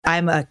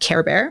I'm a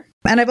Care Bear.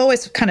 And I've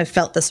always kind of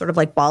felt this sort of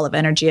like ball of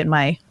energy in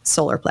my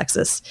solar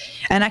plexus.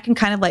 And I can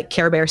kind of like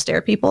Care Bear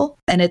stare people.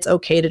 And it's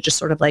okay to just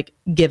sort of like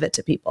give it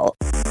to people.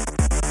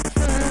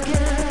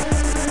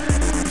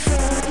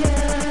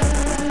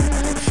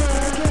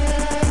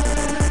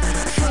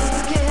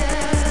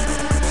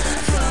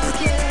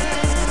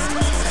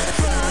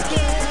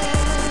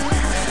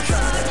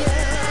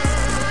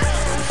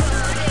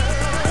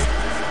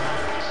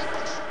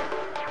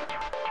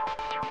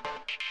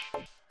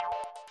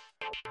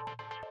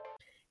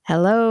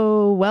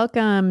 Hello,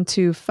 welcome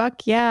to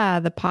Fuck Yeah,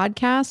 the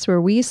podcast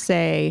where we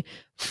say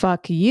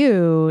fuck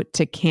you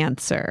to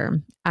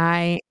cancer.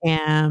 I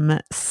am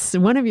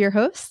one of your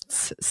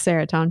hosts,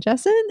 Sarah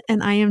Tomcheson,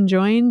 and I am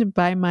joined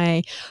by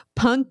my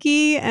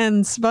punky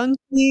and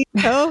spunky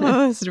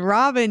co-host,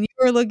 Robin.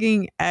 You are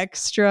looking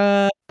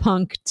extra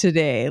punk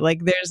today.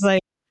 Like there's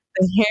like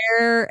the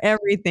hair,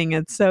 everything.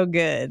 It's so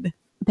good.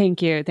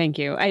 Thank you. Thank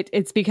you.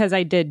 It's because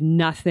I did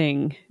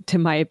nothing to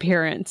my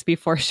appearance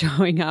before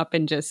showing up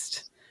and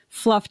just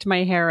fluffed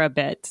my hair a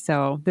bit.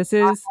 So this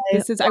is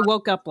I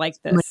woke up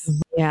like this.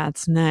 Yeah,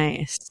 it's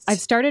nice. I've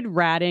started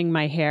ratting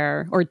my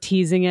hair or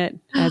teasing it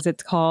as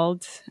it's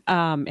called.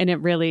 And it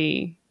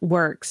really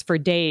works for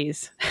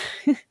days.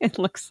 It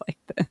looks like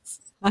this.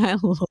 I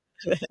love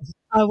it.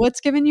 What's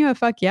giving you a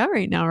fuck yeah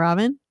right now,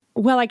 Robin?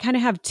 Well, I kind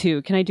of have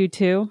two. Can I do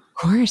two? Of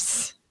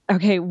course.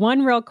 Okay.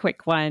 One real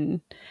quick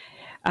one.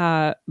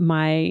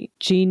 My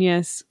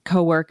genius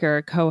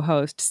coworker,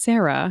 co-host,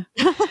 Sarah,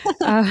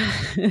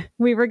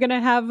 we were going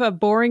to have a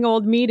boring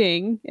old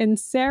meeting. And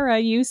Sarah,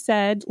 you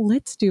said,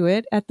 let's do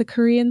it at the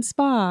Korean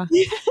spa.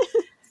 Yes.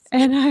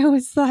 And I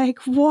was like,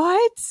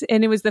 what?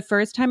 And it was the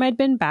first time I'd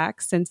been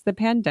back since the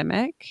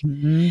pandemic.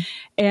 Mm-hmm.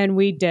 And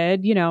we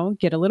did,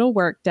 get a little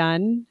work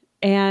done.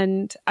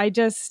 And I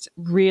just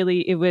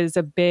really, it was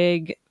a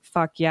big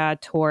fuck yeah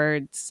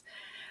towards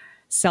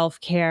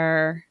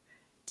self-care.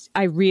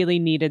 I really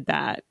needed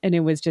that. And it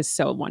was just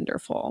so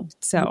wonderful.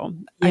 So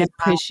yeah. I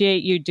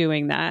appreciate you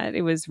doing that.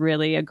 It was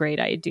really a great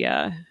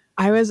idea.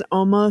 I was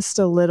almost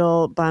a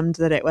little bummed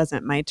that it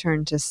wasn't my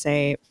turn to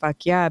say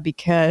fuck yeah,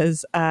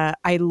 because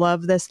I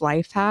love this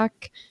life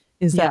hack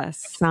is that I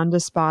found a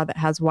spa that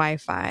has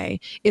Wi-Fi.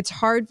 It's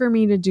hard for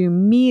me to do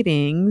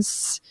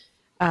meetings,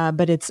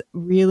 but it's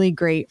really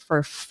great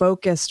for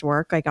focused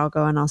work. Like I'll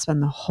go and I'll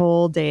spend the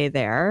whole day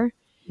there.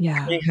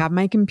 Yeah. And I have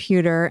my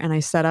computer and I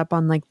set up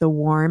on like the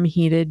warm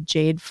heated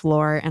jade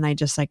floor and I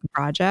just like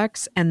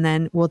projects and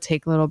then we'll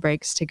take little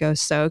breaks to go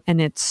soak. And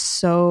it's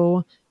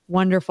so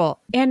wonderful.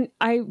 And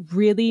I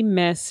really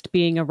missed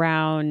being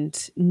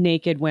around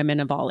naked women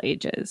of all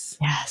ages.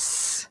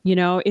 Yes.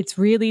 It's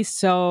really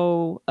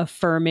so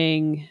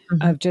affirming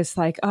of just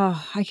like,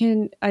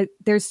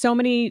 there's so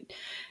many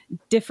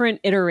different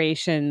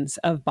iterations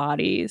of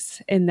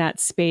bodies in that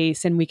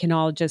space. And we can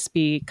all just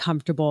be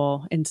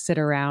comfortable and sit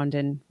around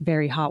in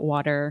very hot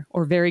water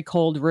or very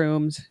cold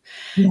rooms.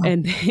 Yeah.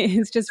 And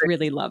it's just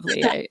really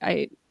lovely.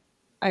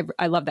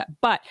 I love that.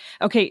 But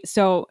okay,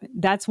 so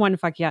that's one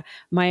fuck yeah.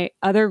 My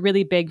other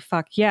really big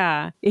fuck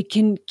yeah, it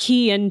can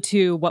key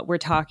into what we're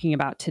talking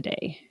about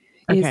today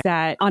is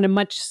that on a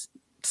much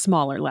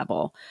smaller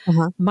level,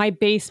 my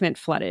basement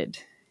flooded.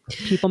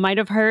 People might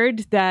have heard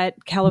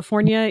that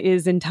California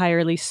is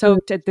entirely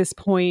soaked at this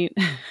point.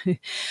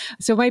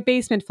 So my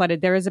basement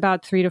flooded. There is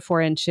about 3 to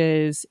 4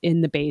 inches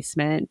in the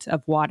basement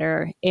of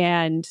water.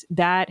 And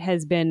that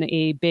has been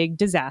a big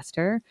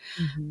disaster.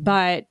 Mm-hmm.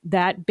 But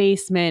that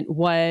basement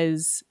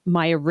was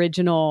my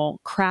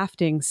original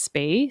crafting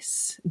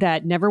space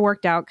that never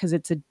worked out because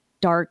it's a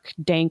dark,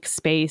 dank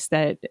space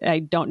that I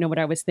don't know what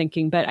I was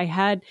thinking. But I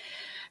had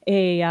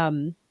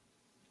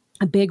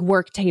a big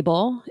work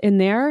table in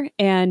there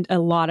and a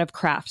lot of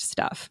craft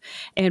stuff.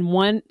 And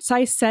once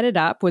I set it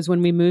up was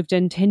when we moved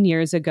in 10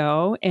 years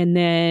ago. And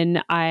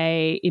then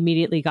I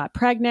immediately got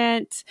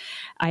pregnant.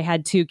 I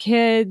had 2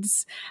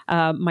 kids.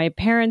 My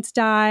parents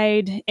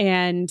died.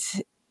 And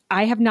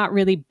I have not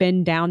really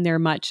been down there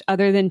much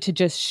other than to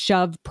just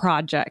shove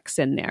projects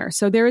in there.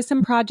 So there were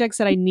some projects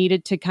that I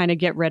needed to kind of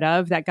get rid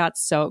of that got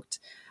soaked.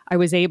 I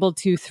was able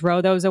to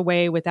throw those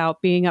away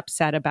without being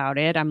upset about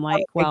it. I'm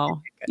like,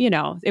 well,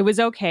 it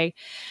was okay.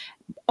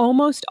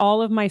 Almost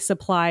all of my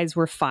supplies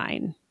were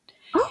fine.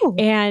 Oh,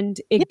 and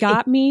it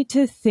got me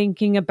to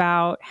thinking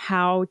about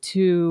how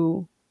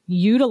to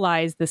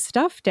utilize the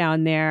stuff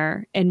down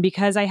there. And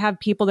because I have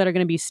people that are going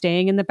to be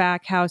staying in the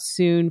back house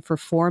soon for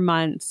 4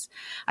 months,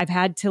 I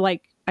have to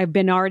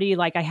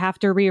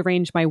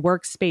rearrange my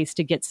workspace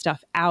to get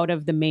stuff out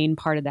of the main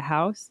part of the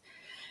house.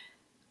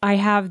 I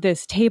have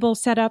this table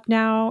set up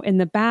now in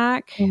the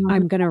back. Mm-hmm.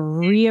 I'm going to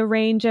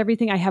rearrange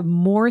everything. I have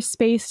more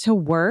space to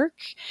work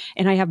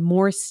and I have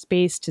more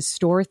space to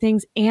store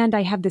things. And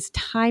I have this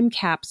time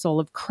capsule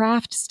of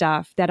craft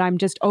stuff that I'm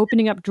just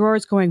opening up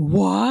drawers going,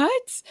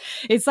 what?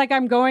 It's like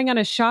I'm going on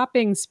a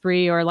shopping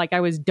spree or like I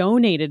was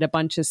donated a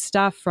bunch of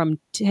stuff from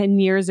 10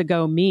 years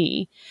ago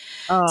me.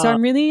 So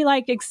I'm really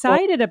like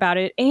excited about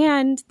it.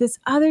 And this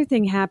other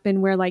thing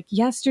happened where like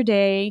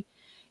yesterday,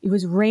 it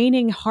was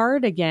raining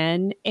hard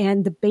again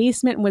and the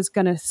basement was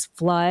going to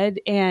flood.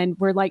 And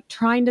we're like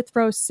trying to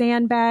throw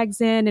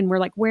sandbags in and we're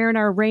like wearing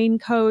our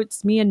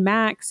raincoats, me and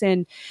Max,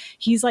 and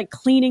he's like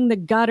cleaning the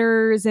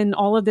gutters and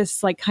all of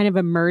this like kind of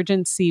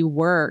emergency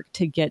work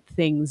to get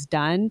things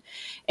done.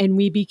 And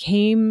we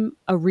became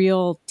a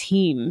real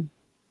team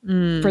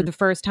for the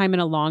first time in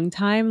a long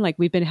time. Like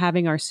we've been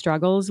having our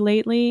struggles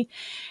lately.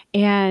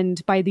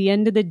 And by the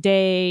end of the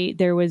day,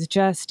 there was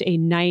just a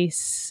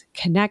nice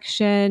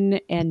connection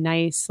and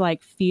nice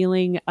like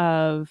feeling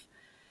of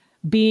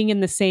being in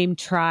the same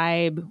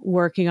tribe,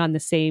 working on the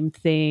same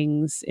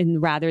things,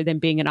 and rather than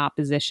being in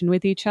opposition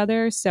with each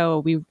other.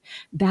 So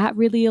that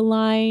really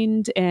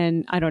aligned.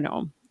 And I don't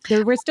know.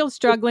 We're still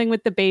struggling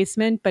with the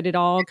basement, but it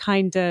all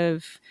kind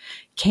of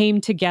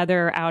came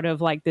together out of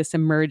like this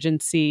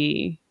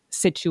emergency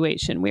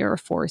situation we were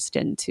forced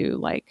into.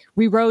 Like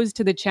we rose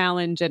to the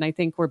challenge and I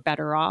think we're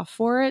better off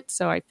for it.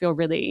 So I feel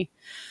really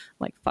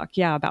like, fuck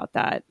yeah, about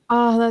that.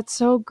 Oh, that's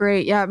so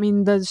great. Yeah. I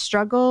mean, the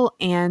struggle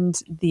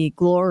and the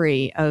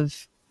glory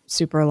of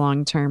super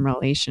long-term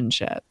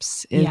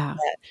relationships is that,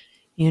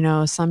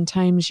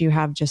 sometimes you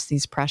have just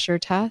these pressure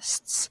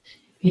tests.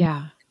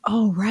 Yeah.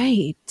 Oh,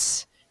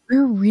 right.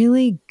 We're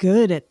really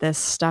good at this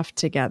stuff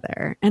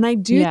together. And I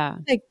do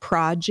think like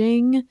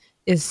proging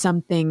is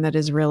something that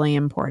is really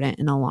important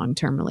in a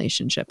long-term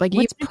relationship. Like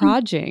what's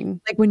proging?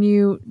 Like when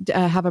you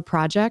have a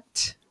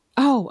project.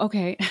 Oh,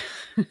 okay.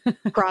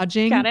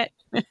 Proging. Got it.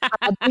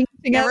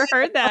 Never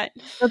heard that.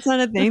 That's not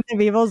a thing that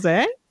people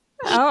say.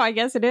 Oh, I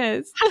guess it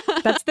is.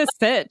 That's the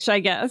sitch, I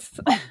guess.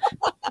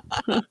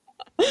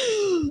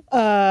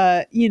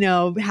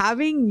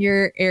 Having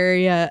your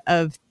area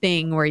of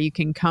thing where you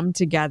can come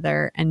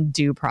together and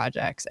do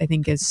projects, I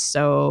think is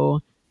so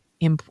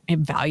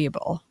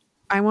invaluable.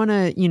 I want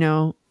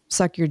to,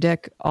 suck your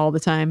dick all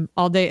the time,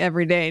 all day,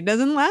 every day. It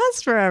doesn't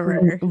last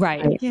forever.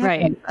 Right.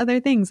 Right.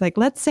 Other things like,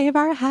 let's save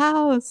our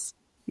house.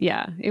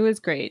 Yeah, it was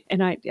great.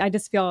 And I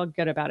just feel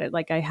good about it.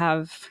 Like I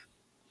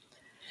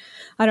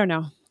don't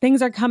know,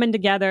 things are coming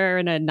together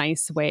in a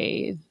nice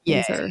way.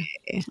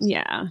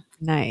 Yeah.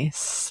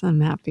 Nice. I'm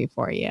happy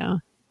for you.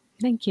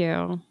 Thank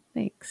you.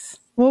 Thanks.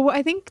 Well,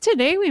 I think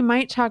today we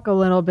might talk a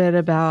little bit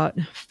about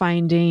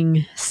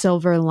finding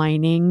silver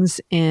linings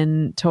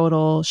in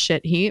total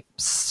shit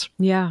heaps.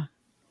 Yeah.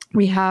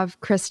 We have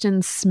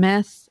Kristen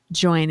Smith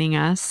joining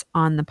us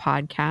on the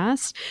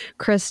podcast.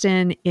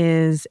 Kristen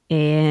is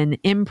an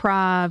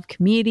improv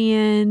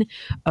comedian,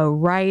 a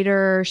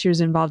writer. She was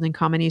involved in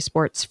comedy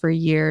sports for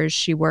years.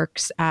 She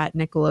works at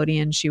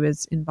Nickelodeon. She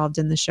was involved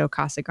in the show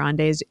Casa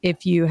Grandes.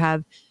 If you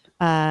have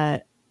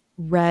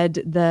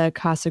read the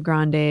Casa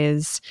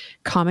Grandes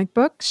comic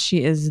books,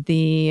 she is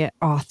the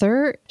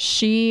author.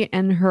 She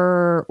and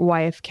her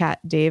wife, Kat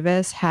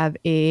Davis, have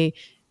a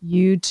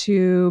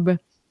YouTube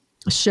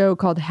show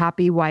called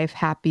Happy Wife,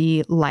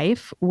 Happy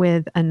Life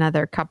with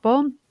another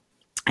couple.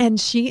 And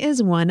she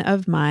is one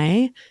of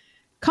my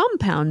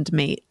compound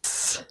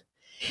mates.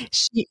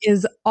 She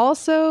is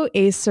also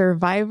a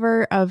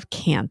survivor of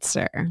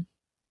cancer.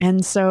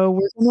 And so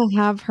we're going to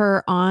have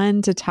her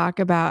on to talk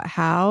about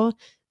how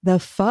the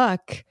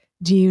fuck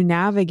do you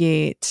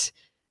navigate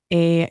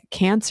a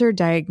cancer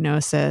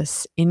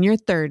diagnosis in your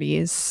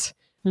 30s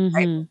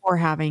right before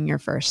having your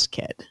first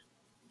kid.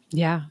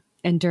 Yeah.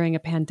 And during a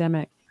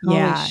pandemic.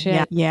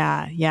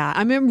 Yeah.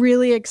 I'm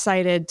really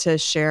excited to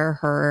share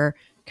her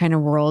kind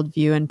of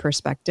worldview and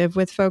perspective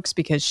with folks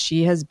because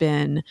she has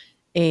been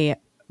a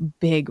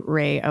big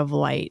ray of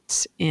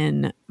light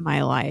in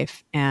my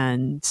life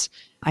and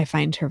I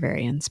find her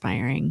very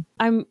inspiring.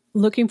 I'm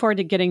looking forward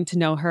to getting to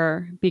know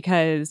her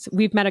because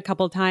we've met a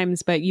couple of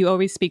times, but you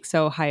always speak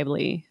so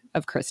highly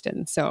of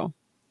Kristen. So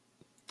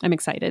I'm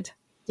excited.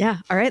 Yeah.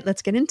 All right,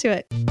 let's get into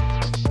it.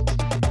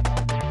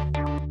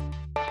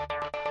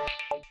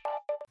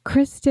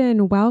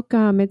 Kristen,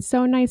 welcome. It's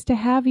so nice to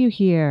have you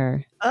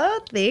here. Oh,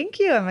 thank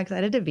you. I'm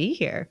excited to be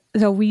here.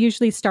 So we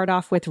usually start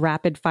off with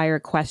rapid fire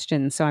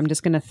questions. So I'm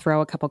just going to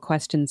throw a couple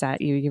questions at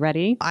you. You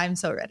ready? I'm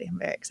so ready. I'm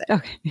very excited.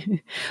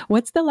 Okay.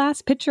 What's the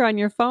last picture on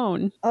your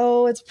phone?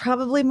 Oh, it's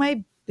probably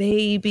my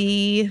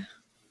baby.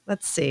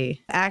 Let's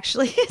see.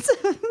 Actually,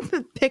 it's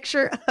a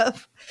picture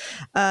of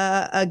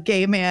a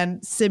gay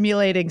man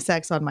simulating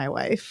sex on my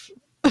wife.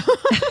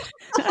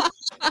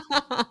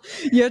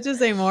 You have to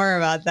say more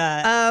about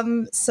that.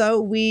 So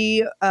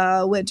we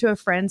went to a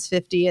friend's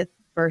 50th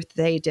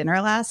birthday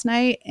dinner last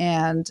night,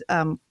 and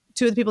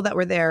two of the people that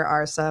were there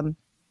are some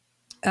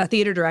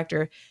theater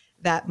director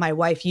that my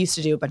wife used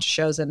to do a bunch of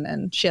shows in,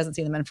 and she hasn't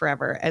seen them in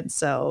forever. And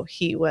so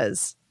he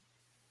was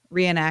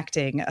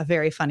reenacting a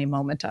very funny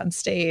moment on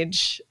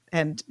stage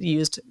and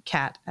used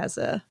Kat as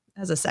a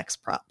sex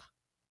prop.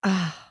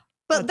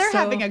 But they're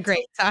having a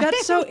great time.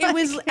 That's so it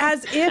was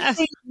as if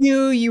they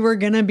knew you were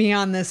going to be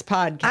on this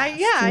podcast. I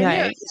knew.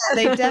 Yeah,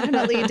 they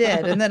definitely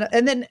did. And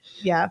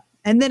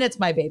then it's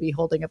my baby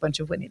holding a bunch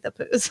of Winnie the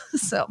Poohs.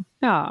 So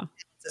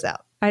it's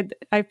out.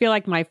 I feel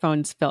like my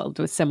phone's filled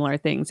with similar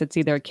things. It's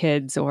either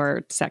kids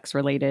or sex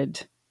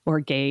related or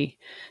gay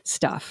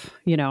stuff,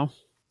 you know?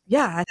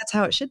 Yeah, that's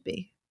how it should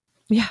be.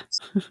 Yeah.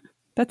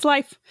 That's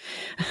life.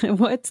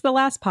 What's the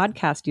last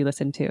podcast you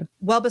listened to?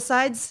 Well,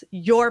 besides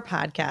your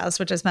podcast,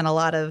 which I spent a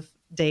lot of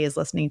days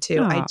listening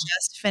to, I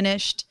just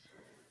finished,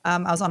 I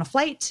was on a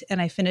flight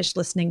and I finished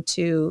listening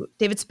to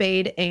David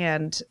Spade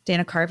and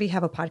Dana Carvey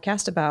have a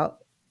podcast about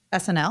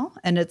SNL.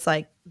 And it's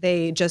like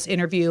they just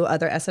interview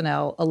other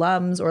SNL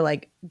alums or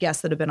like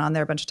guests that have been on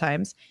there a bunch of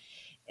times.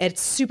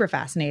 It's super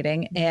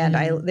fascinating. And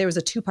there was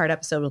a 2-part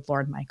episode with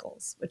Lorne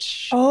Michaels,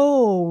 which...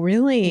 Oh,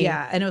 really?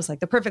 Yeah. And it was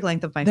like the perfect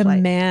length of my the flight.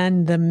 The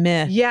man, the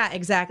myth. Yeah,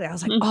 exactly. I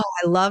was like, oh,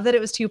 I love that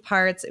it was 2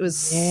 parts. It was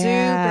super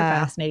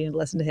fascinating to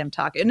listen to him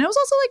talk. And it was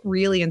also like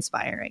really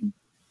inspiring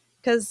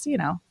because, you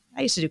know,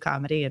 I used to do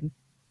comedy and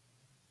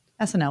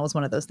SNL was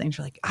one of those things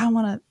you're like, I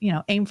want to, you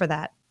know, aim for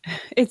that.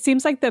 It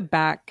seems like the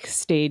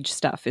backstage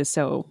stuff is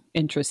so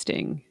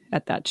interesting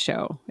at that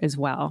show as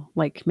well.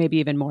 Like maybe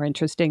even more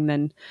interesting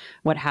than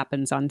what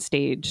happens on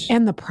stage.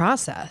 And the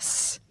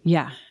process.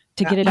 Yeah.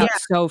 To get it out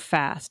so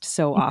fast,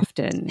 so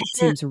often. It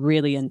seems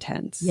really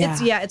intense.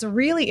 It's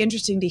really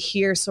interesting to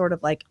hear sort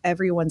of like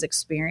everyone's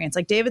experience.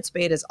 Like David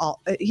Spade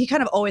he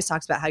kind of always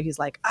talks about how he's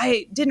like,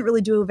 I didn't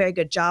really do a very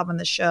good job on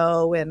the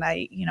show. And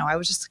I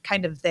was just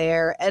kind of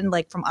there. And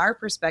like from our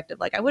perspective,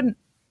 like I wouldn't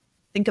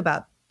think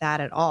about that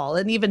at all.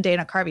 And even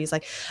Dana Carvey's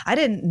like, I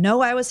didn't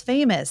know I was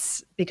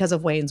famous because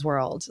of Wayne's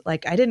World.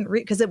 Like I didn't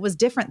because it was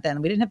different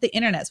then. We didn't have the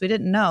internet, so we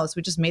didn't know. So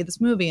we just made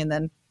this movie and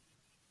then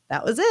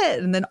that was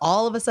it. And then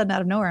all of a sudden out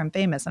of nowhere, I'm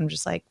famous. I'm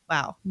just like,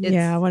 wow.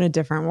 Yeah, what a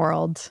different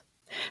world.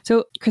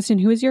 So Kristen,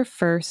 who is your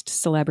first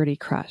celebrity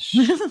crush?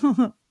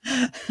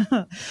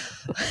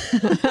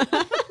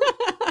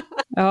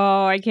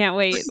 Oh, I can't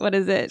wait. What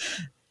is it?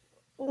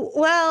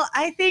 Well,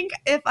 I think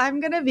if I'm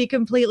going to be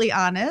completely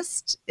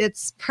honest,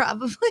 it's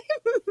probably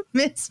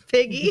Miss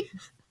Piggy.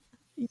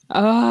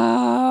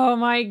 Oh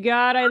my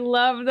God. I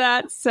love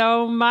that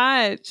so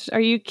much. Are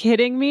you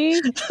kidding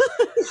me?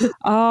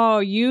 Oh,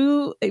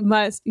 you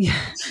must.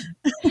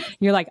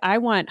 You're like, I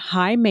want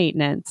high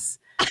maintenance,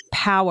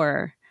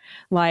 power,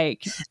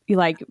 like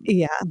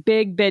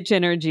big bitch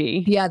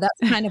energy. Yeah,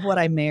 that's kind of what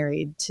I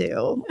married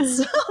to.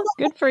 So.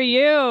 Good for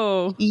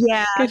you.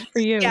 Yeah. Good for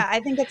you. Yeah, I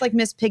think it's like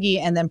Miss Piggy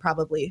and then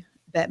probably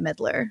Bette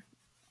Midler.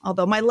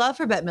 Although my love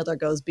for Bette Midler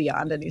goes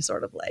beyond any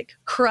sort of like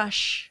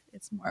crush.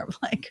 It's more of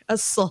like a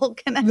soul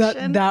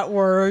connection. That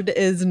word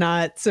is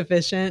not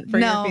sufficient for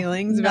your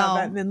feelings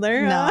about Bette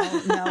Midler.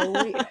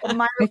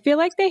 No. I feel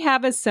like they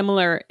have a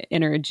similar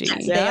energy.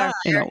 Yes, they are.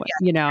 In a way,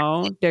 you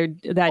know, they're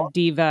that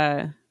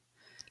diva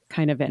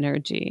kind of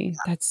energy.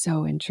 That's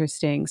so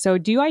interesting. So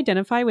do you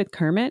identify with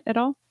Kermit at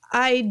all?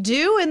 I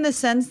do in the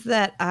sense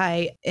that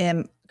I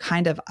am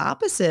kind of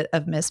opposite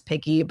of Miss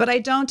Piggy, but I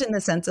don't in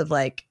the sense of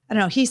like, I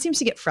don't know, he seems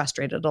to get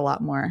frustrated a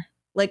lot more.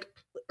 Like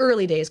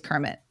early days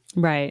Kermit.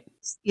 Right.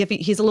 If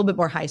he's a little bit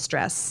more high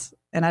stress.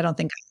 And I don't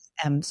think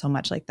I am so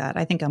much like that.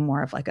 I think I'm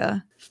more of like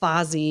a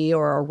Fozzie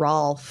or a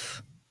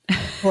Rolf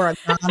or a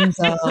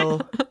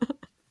Gonzo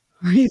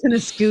or even a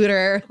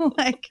Scooter.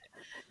 Like,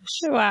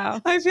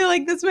 wow. I feel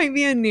like this might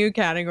be a new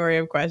category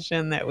of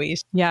question that we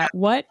should. Yeah.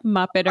 What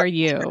Muppet are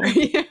you?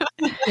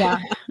 Yeah.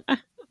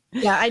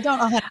 Yeah, I don't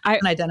know how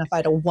to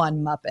identify to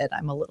one Muppet.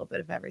 I'm a little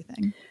bit of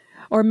everything.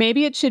 Or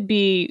maybe it should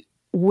be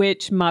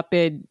which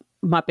Muppet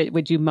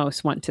would you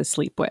most want to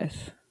sleep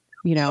with?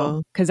 You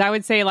know, because I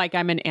would say like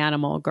I'm an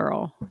animal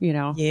girl, you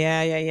know?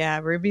 Yeah.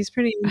 Ruby's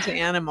pretty into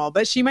animal,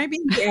 but she might be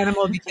into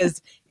animal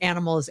because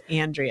animal is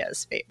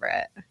Andrea's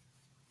favorite.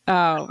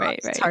 Oh, right.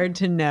 It's hard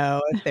to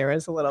know if there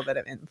was a little bit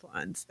of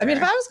influence there. I mean,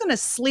 if I was going to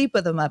sleep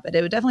with a Muppet,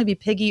 it would definitely be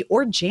Piggy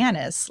or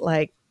Janice.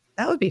 Like,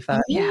 that would be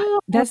fun. Yeah.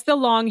 That's the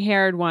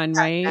long-haired one,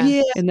 right?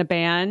 Yeah. In the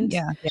band.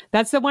 Yeah.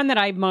 That's the one that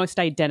I most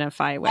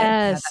identify with.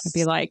 Yes. I'd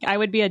be like, I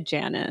would be a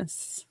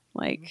Janice,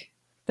 like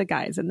the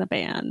guys in the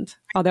band.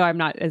 Although I'm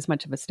not as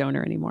much of a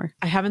stoner anymore.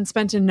 I haven't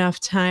spent enough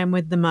time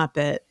with the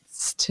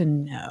Muppets to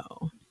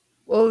know.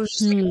 Well,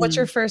 what's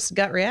your first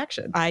gut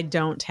reaction? I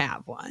don't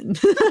have one.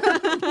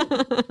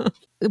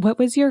 What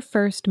was your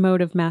first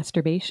mode of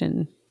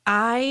masturbation?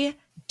 I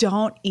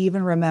don't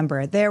even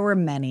remember. There were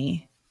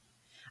many.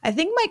 I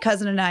think my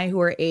cousin and I, who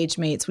are age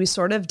mates, we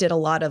sort of did a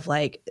lot of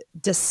like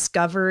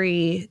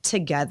discovery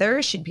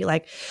together. She'd be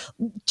like,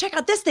 check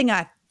out this thing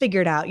I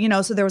figured out, you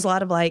know? So there was a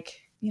lot of like,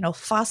 you know,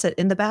 faucet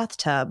in the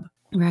bathtub.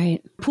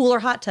 Right. Pool or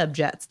hot tub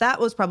jets. That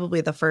was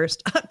probably the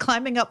first.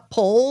 Climbing up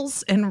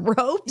poles and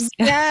ropes.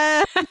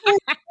 Yeah.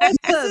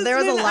 There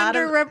was a lot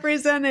of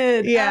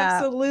underrepresented.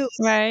 Yeah. Absolutely.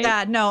 Right.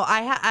 Yeah, no,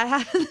 I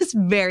have this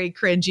very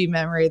cringy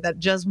memory that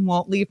just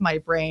won't leave my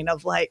brain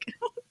of like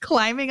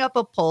climbing up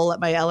a pole at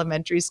my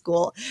elementary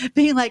school,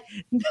 being like,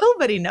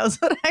 nobody knows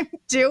what I'm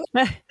doing.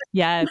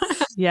 Yes,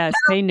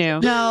 they knew.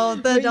 No,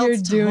 the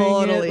adults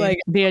totally. Like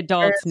the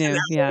adults knew.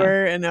 Yeah.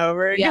 Over and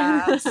over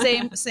again.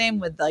 Yeah, same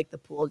with like the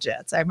pool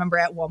jets. I remember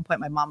at one point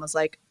my mom was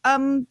like,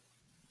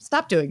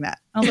 stop doing that.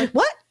 I was like,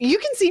 what? You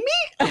can see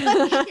me?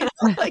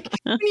 Like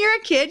when you're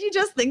a kid, you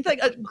just think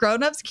like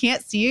grown-ups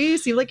can't see you. You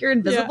seem like you're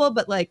invisible,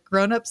 but like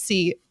grown-ups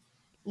see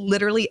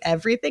literally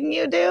everything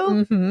you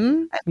do.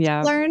 Mm-hmm.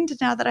 I've learned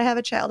now that I have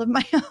a child of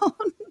my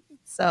own.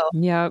 So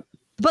yep.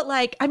 But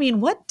like, I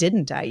mean, what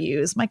didn't I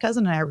use? My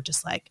cousin and I were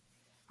just like,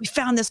 we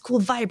found this cool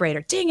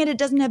vibrator. Dang it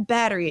doesn't have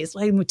batteries.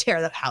 Like, we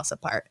tear the house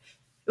apart.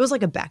 It was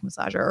like a back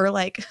massager, or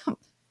like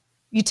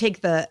you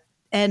take the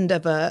end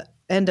of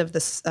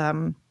this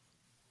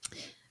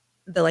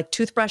the like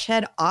toothbrush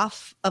head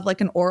off of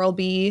like an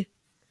Oral-B.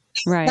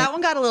 Right. That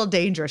one got a little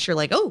dangerous. You're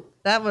like, oh,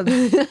 that was.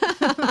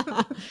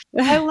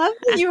 I love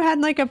that you had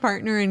like a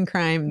partner in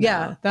crime. Though.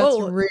 Yeah. That's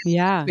really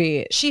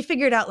sweet. She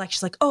figured out, like,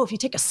 she's like, oh, if you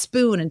take a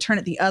spoon and turn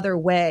it the other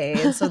way.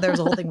 And so there was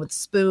a whole thing with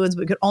spoons.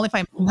 We could only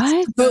find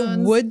what? But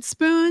wood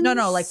spoons?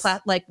 No,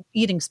 like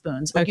eating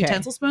spoons, like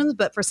utensil spoons.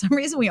 But for some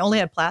reason, we only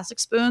had plastic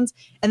spoons.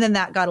 And then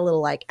that got a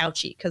little like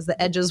ouchy because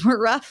the edges were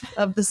rough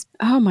of the spoon.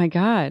 Oh my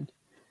God.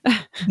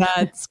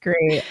 That's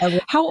great.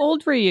 How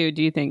old were you,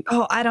 do you think?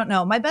 Oh, I don't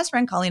know. My best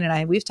friend Colleen and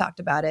I, we've talked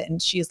about it,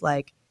 and she's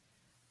like,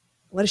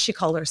 what does she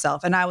call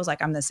herself? And I was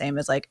like, I'm the same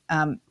as like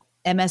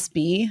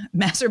MSB,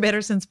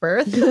 masturbator since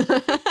birth.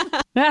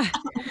 Yeah.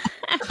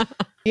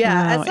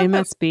 Wow,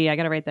 MSB. I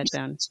got to write that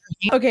down.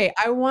 Okay.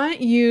 I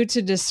want you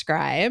to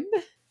describe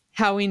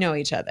how we know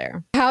each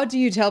other. How do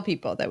you tell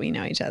people that we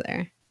know each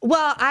other?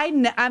 Well,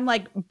 I'm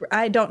like,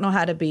 I don't know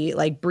how to be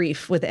like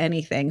brief with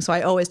anything. So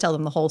I always tell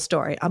them the whole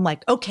story. I'm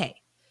like, okay,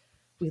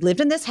 we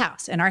lived in this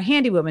house, and our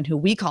handy woman, who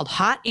we called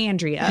Hot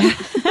Andrea,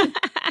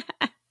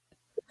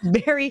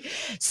 very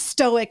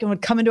stoic, and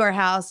would come into our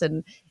house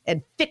and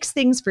fix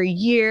things for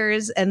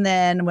years. And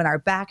then when our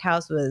back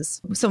house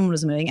someone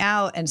was moving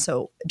out. And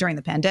so during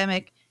the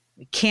pandemic,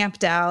 we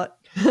camped out.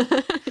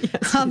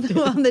 Yes, on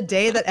the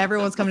day that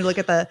everyone's coming to look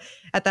at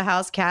the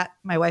house. Kat,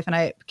 my wife, and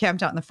I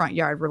camped out in the front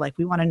yard. We're like,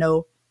 we want to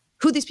know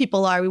who these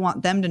people are. We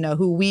want them to know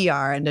who we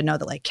are, and to know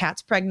that like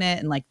Kat's pregnant,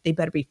 and like they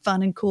better be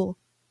fun and cool.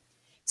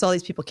 So all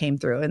these people came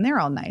through, and they're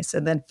all nice.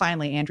 And then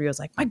finally Andrea was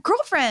like, my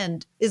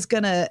girlfriend is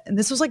gonna, and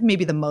this was like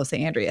maybe the most that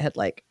Andrea had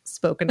like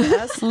spoken to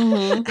us.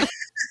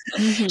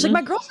 She's like,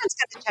 my girlfriend's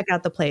gonna check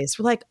out the place.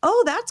 We're like,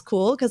 oh, that's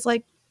cool. Cause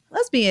like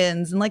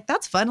lesbians, and like,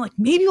 that's fun. Like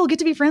maybe we'll get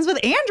to be friends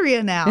with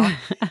Andrea now.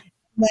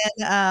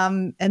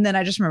 And then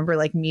I just remember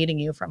like meeting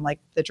you from like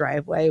the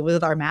driveway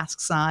with our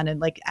masks on and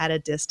like at a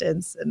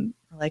distance, and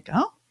we're like,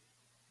 oh,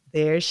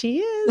 there she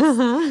is.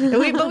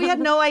 But we had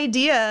no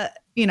idea,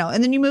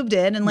 and then you moved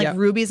in, and like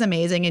Ruby's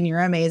amazing and you're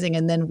amazing.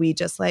 And then we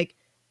just like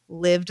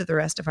lived the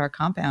rest of our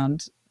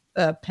compound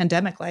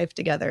pandemic life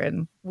together,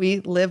 and we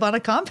live on a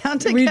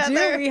compound together.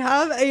 We do. We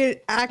have an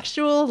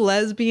actual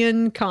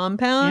lesbian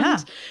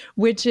compound,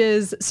 which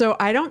is, so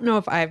I don't know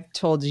if I've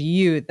told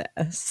you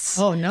this.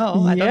 Oh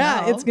no. I don't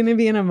know. It's going to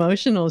be an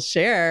emotional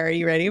share. Are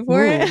you ready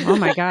for it? Oh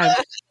my God.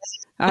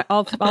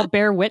 I'll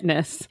bear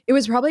witness. It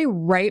was probably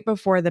right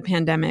before the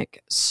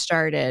pandemic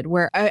started,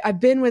 where I've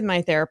been with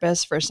my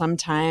therapist for some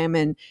time,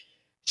 and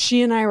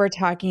she and I were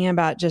talking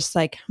about just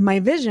like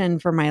my vision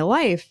for my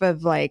life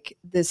of like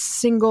this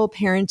single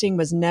parenting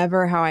was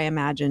never how I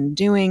imagined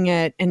doing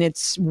it. And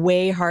it's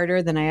way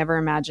harder than I ever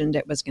imagined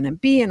it was going to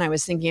be. And I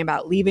was thinking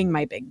about leaving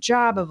my big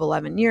job of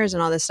 11 years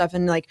and all this stuff,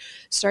 and like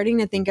starting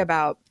to think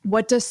about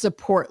what does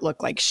support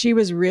look like. She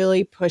was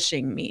really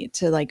pushing me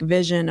to like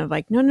vision of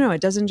like, no,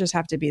 it doesn't just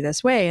have to be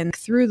this way. And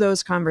through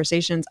those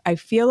conversations, I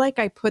feel like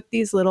I put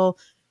these little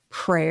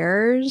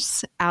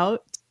prayers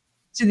out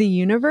to the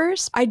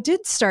universe. I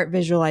did start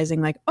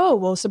visualizing like, oh,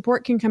 well,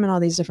 support can come in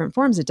all these different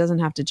forms. It doesn't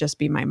have to just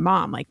be my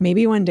mom. Like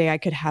maybe one day I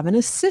could have an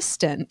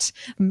assistant.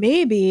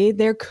 Maybe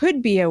there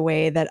could be a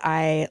way that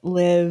I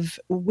live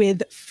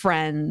with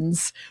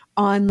friends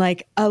on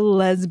like a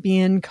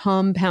lesbian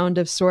compound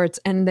of sorts,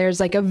 and there's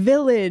like a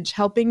village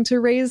helping to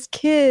raise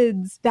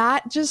kids.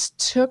 That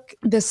just took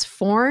this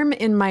form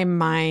in my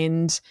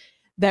mind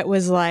that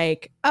was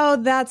like, oh,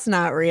 that's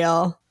not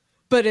real.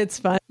 But it's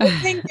fun to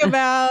think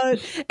about.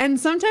 And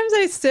sometimes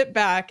I sit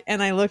back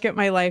and I look at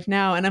my life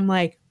now and I'm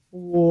like,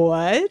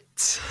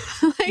 what?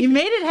 Like, you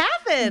made it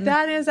happen.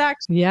 That is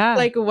actually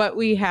like what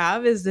we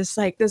have is this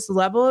like this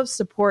level of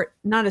support,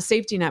 not a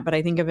safety net, but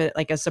I think of it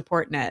like a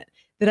support net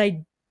that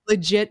I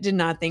legit did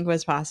not think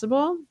was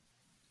possible.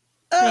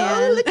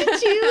 Oh, look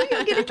at you.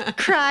 You're getting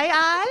cry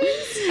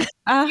eyes.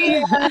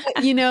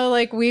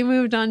 Like we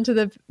moved on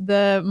to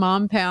the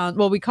mom pound.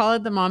 Well, we call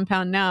it the mom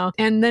pound now.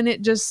 And then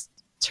it just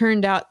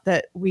turned out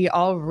that we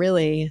all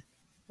really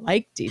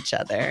liked each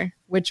other,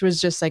 which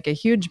was just like a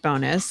huge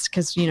bonus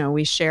because,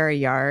 we share a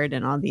yard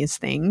and all these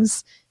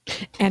things.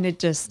 And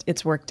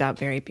it's worked out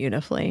very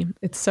beautifully.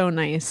 It's so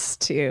nice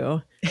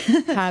to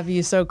have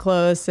you so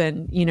close.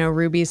 And,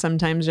 Ruby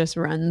sometimes just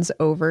runs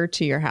over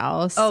to your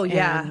house. Oh,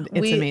 yeah. And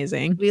it's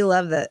amazing. We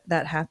love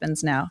that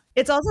happens now.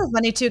 It's also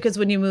funny, too, because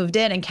when you moved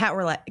in and Kat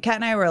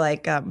and I were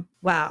like,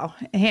 wow,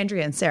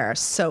 Andrea and Sarah are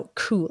so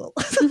cool.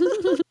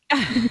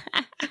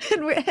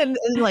 and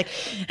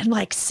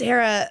like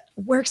Sarah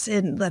works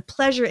in the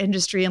pleasure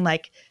industry, and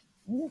like,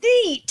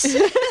 neat.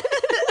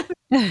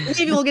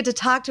 Maybe we'll get to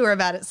talk to her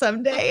about it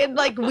someday. And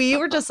like, we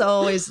were just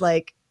always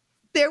like,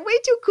 they're way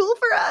too cool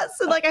for us.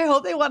 And like, I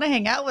hope they want to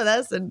hang out with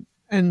us. And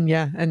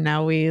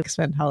now we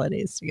spend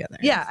holidays together.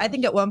 Yeah. I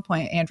think at one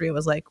point, Andrea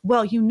was like,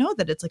 well,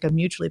 that it's like a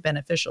mutually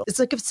beneficial, it's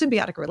like a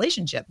symbiotic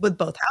relationship with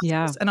both houses.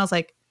 Yeah. And I was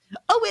like,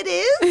 Oh, it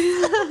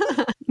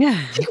is? Yeah.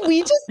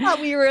 We just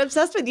thought we were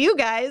obsessed with you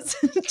guys.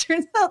 It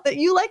turns out that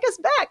you like us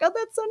back. Oh,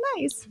 that's so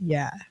nice.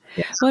 Yeah.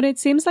 Well, it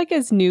seems like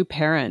as new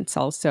parents,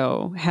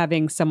 also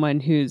having someone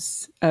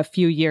who's a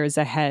few years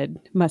ahead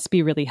must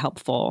be really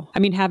helpful. I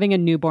mean, having a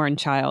newborn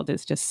child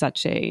is just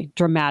such a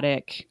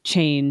dramatic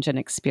change and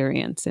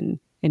experience in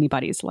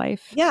anybody's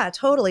life. Yeah,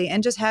 totally.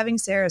 And just having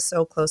Sarah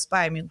so close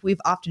by. I mean,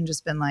 we've often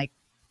just been like,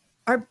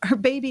 our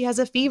baby has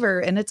a fever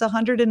and it's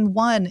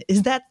 101.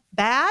 Is that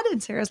bad?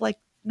 And Sarah's like,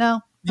 no.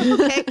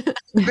 Okay,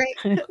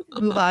 great.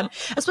 Move on.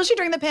 Especially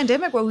during the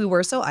pandemic where we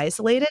were so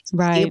isolated,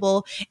 Right.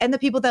 and the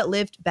people that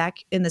lived back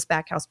in this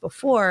back house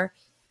before,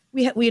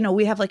 we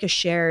have like a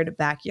shared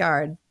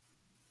backyard.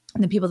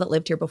 And the people that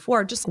lived here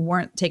before just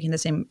weren't taking the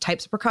same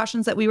types of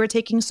precautions that we were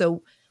taking.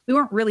 So we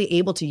weren't really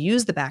able to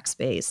use the back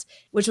space,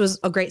 which was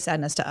a great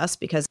sadness to us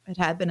because it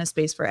had been a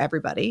space for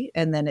everybody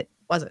and then it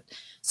wasn't.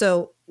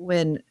 So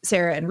when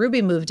Sarah and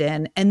Ruby moved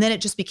in, and then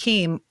it just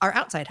became our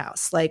outside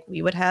house. Like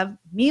we would have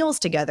meals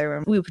together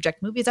and we would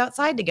project movies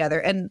outside together.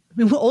 And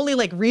only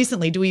like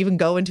recently do we even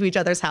go into each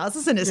other's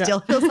houses, and it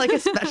still feels like a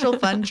special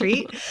fun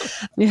treat.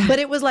 Yeah. But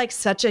it was like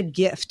such a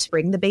gift to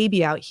bring the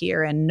baby out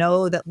here and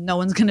know that no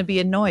one's going to be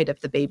annoyed if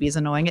the baby's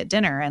annoying at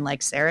dinner. And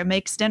like Sarah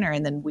makes dinner,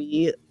 and then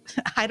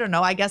I don't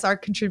know, I guess our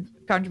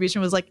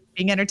contribution was like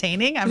being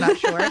entertaining. I'm not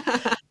sure.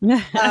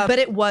 But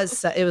it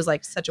was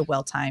like such a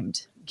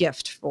well-timed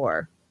gift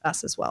for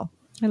us as well.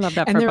 I love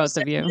that for both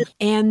of you.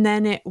 And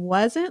then it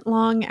wasn't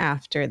long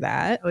after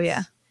that. Oh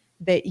yeah.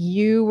 That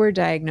you were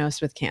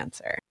diagnosed with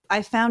cancer.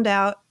 I found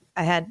out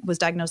was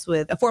diagnosed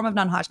with a form of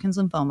non-Hodgkin's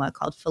lymphoma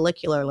called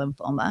follicular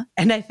lymphoma.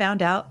 And I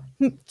found out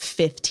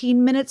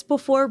 15 minutes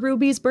before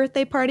Ruby's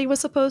birthday party was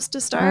supposed to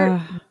start.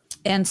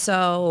 And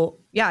so,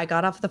 yeah, I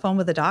got off the phone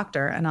with the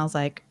doctor and I was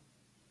like,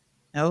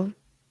 oh,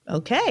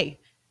 okay.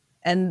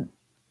 And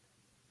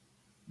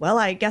well,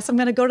 I guess I'm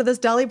going to go to this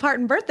Dolly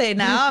Parton birthday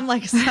now. I'm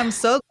like, I'm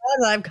so glad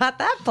that I've got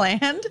that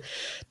planned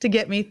to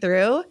get me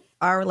through.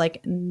 Our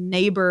like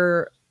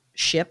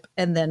neighborship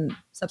and then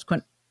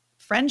subsequent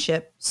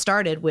friendship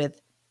started with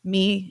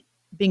me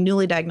being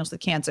newly diagnosed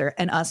with cancer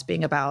and us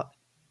being about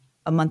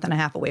a month and a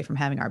half away from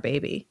having our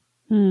baby.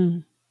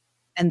 And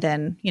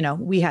then,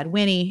 we had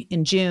Winnie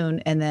in June,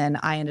 and then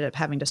I ended up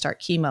having to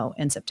start chemo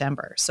in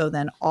September. So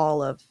then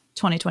all of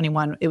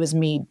 2021, it was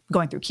me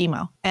going through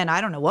chemo. And I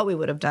don't know what we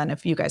would have done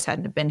if you guys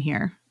hadn't been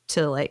here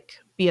to like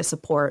be a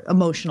support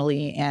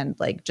emotionally and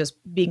like just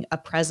being a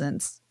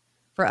presence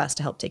for us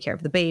to help take care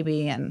of the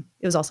baby. And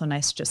it was also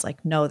nice to just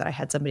like know that I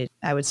had somebody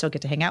I would still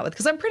get to hang out with,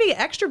 because I'm pretty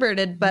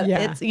extroverted, but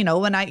it's,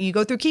 when you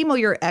go through chemo,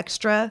 you're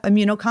extra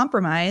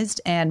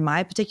immunocompromised. And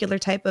my particular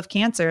type of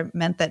cancer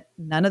meant that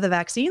none of the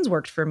vaccines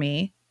worked for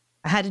me.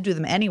 I had to do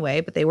them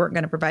anyway, but they weren't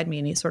going to provide me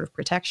any sort of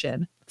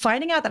protection.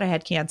 Finding out that I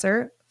had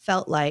cancer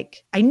felt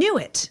like I knew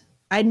it.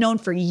 I'd known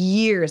for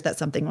years that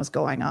something was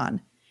going on.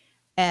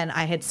 And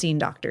I had seen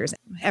doctors.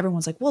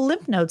 Everyone's like, well,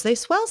 lymph nodes, they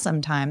swell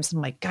sometimes.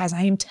 I'm like, guys,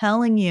 I am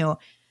telling you,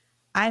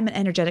 I'm an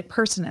energetic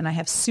person and I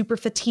have super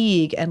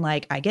fatigue and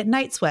like I get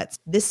night sweats.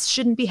 This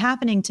shouldn't be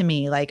happening to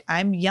me. Like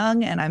I'm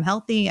young and I'm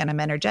healthy and I'm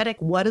energetic.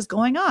 What is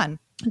going on?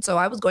 And so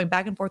I was going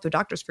back and forth with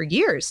doctors for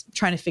years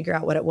trying to figure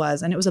out what it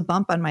was. And it was a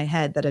bump on my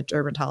head that a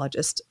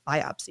dermatologist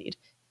biopsied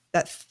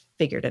that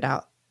figured it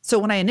out. So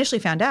when I initially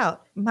found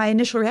out, my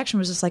initial reaction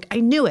was just like,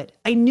 I knew it.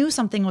 I knew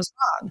something was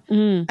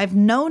wrong. I've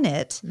known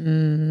it.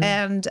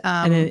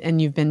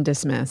 And you've been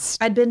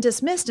dismissed. I'd been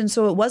dismissed. And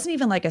so it wasn't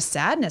even like a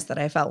sadness that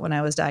I felt when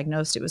I was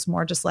diagnosed. It was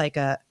more just like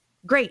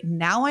great,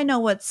 now I know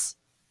what's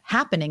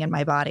happening in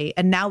my body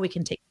and now we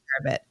can take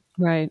care of it.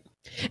 Right.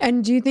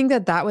 And do you think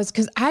that was,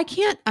 because I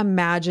can't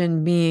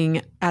imagine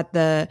being at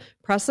the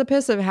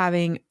precipice of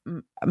having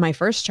my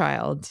first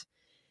child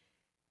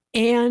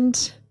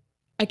and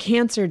a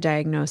cancer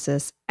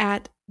diagnosis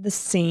at the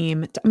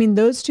same I mean,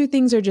 those two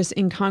things are just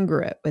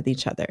incongruent with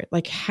each other.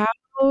 Like, how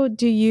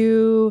do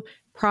you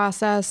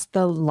process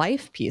the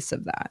life piece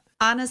of that?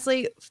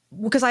 Honestly,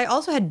 because I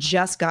also had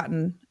just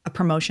gotten a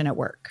promotion at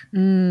work.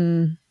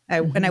 And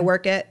I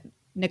work at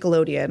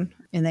Nickelodeon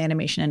in the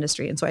animation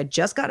industry. And so I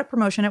just got a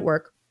promotion at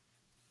work,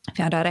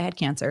 found out I had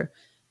cancer,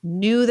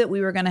 knew that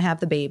we were going to have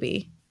the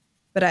baby,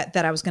 but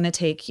that I was going to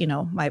take,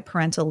 my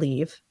parental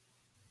leave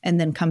and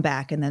then come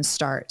back and then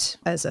start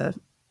as a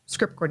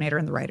script coordinator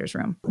in the writer's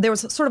room. There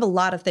was sort of a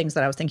lot of things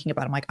that I was thinking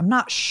about. I'm like, I'm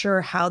not sure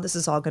how this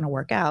is all going to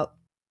work out.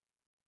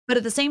 But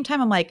at the same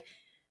time, I'm like,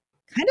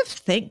 kind of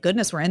thank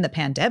goodness we're in the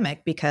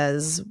pandemic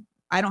because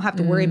I don't have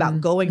to worry about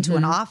going to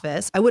an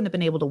office. I wouldn't have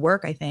been able to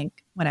work, I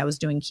think, when I was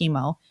doing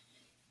chemo.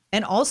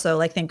 And also,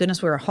 like, thank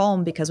goodness we were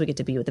home because we get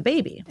to be with the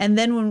baby. And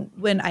then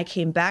when I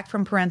came back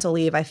from parental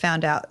leave, I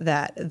found out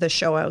that the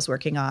show I was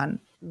working on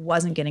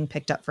wasn't getting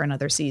picked up for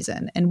another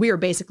season. And we were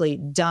basically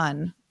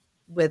done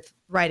with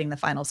writing the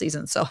final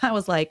season. So I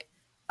was like,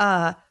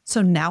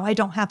 so now I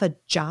don't have a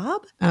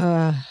job or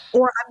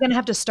I'm going to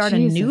have to start a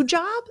new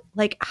job.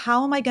 Like,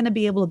 how am I going to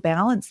be able to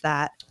balance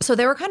that? So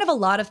there were kind of a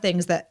lot of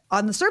things that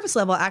on the surface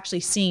level actually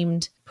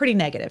seemed pretty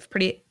negative,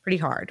 pretty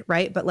hard.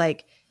 Right. But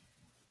like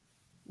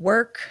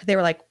work, they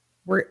were like,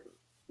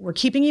 we're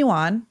keeping you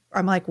on.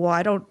 I'm like, well,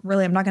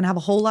 I'm not going to have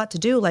a whole lot to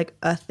do, like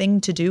a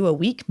thing to do a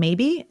week,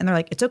 maybe. And they're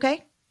like, it's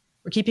okay.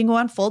 We're keeping you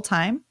on full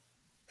time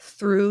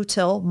through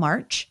till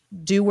March.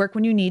 Do work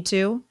when you need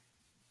to.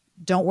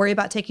 Don't worry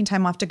about taking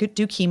time off to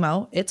do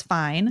chemo. It's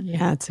fine.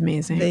 Yeah, it's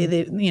amazing.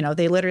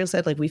 They literally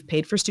said, like, we've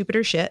paid for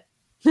stupider shit.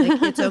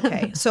 Like, it's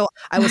okay. So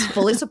I was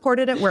fully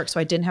supported at work, so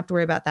I didn't have to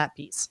worry about that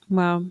piece.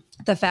 Wow.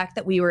 The fact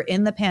that we were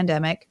in the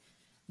pandemic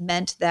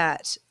meant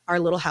that our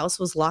little house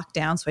was locked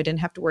down, so I didn't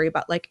have to worry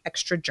about like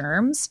extra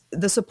germs.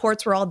 The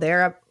supports were all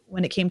there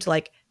when it came to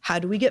like, how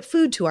do we get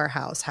food to our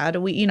house? How do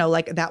we,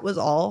 like that was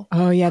all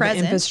present. The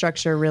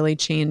infrastructure really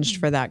changed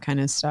for that kind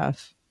of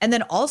stuff. And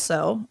then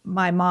also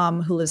my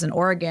mom, who lives in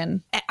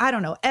Oregon, I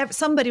don't know,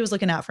 somebody was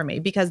looking out for me,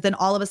 because then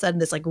all of a sudden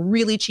this like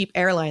really cheap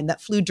airline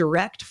that flew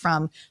direct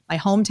from my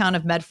hometown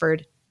of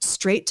Medford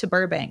straight to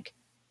Burbank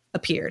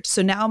appeared.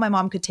 So now my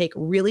mom could take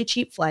really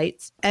cheap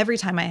flights every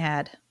time I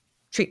had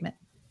treatment.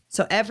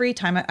 So every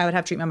time I would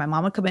have treatment, my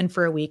mom would come in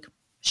for a week.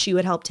 She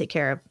would help take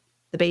care of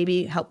the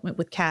baby, help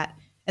with Kat,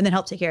 and then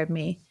help take care of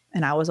me.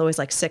 And I was always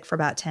like sick for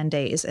about 10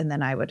 days. And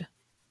then I would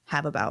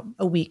have about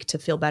a week to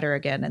feel better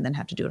again and then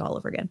have to do it all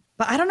over again.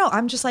 But I don't know.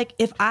 I'm just like,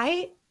 if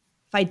I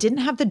didn't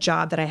have the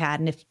job that I had,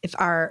 and if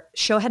our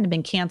show hadn't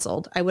been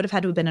canceled, I would have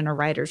had to have been in a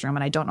writer's room.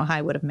 And I don't know how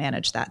I would have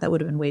managed that. That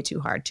would have been way too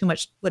hard. Too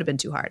much would have been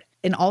too hard.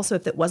 And also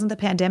if it wasn't the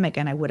pandemic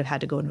and I would have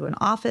had to go into an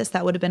office,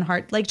 that would have been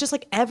hard. Like just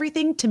like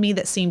everything to me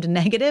that seemed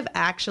negative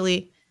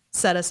actually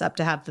set us up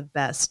to have the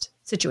best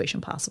situation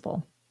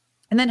possible.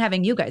 And then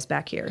having you guys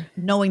back here,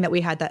 knowing that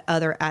we had that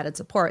other added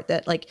support,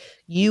 that like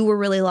you were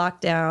really locked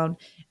down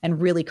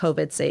and really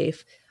COVID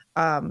safe,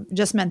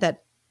 just meant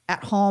that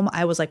at home,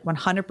 I was like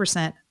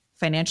 100%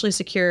 financially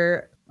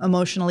secure,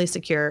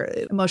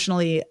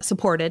 emotionally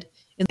supported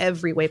in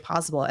every way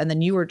possible. And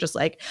then you were just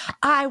like,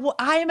 I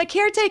am a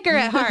caretaker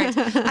at heart.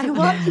 I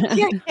want to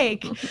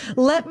caretake.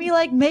 Let me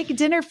like make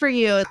dinner for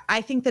you.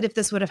 I think that if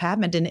this would have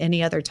happened in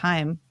any other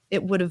time,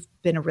 it would have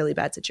been a really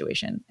bad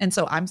situation. And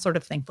so I'm sort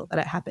of thankful that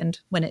it happened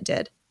when it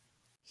did.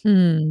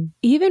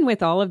 Even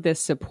with all of this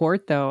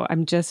support, though,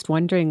 I'm just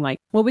wondering, like,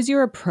 what was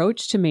your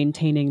approach to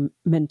maintaining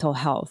mental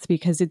health?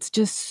 Because it's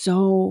just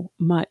so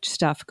much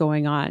stuff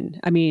going on.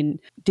 I mean,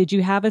 did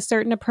you have a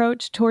certain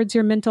approach towards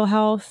your mental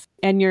health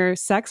and your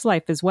sex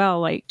life as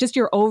well? Like just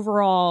your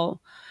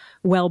overall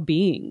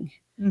well-being?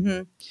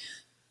 Mm-hmm.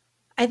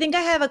 I think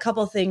I have a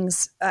couple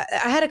things. I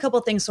had a couple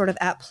things sort of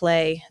at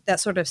play that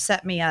sort of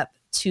set me up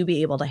to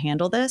be able to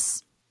handle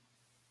this.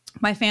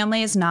 My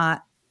family is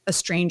not a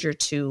stranger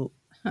to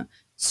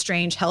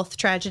strange health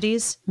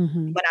tragedies.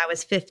 Mm-hmm. When I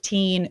was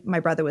 15, my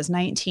brother was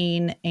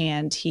 19,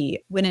 and he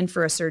went in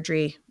for a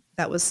surgery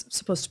that was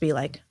supposed to be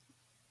like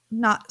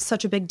not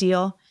such a big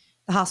deal.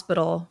 The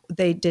hospital,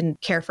 they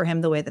didn't care for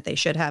him the way that they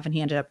should have, and he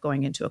ended up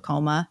going into a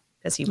coma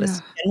because he was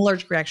an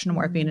allergic reaction to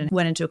morphine and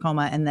went into a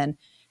coma and then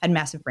had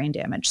massive brain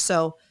damage.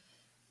 So,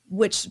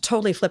 which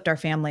totally flipped our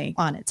family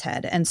on its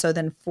head. And so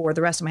then for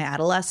the rest of my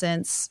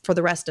adolescence, for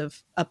the rest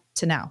of up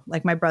to now,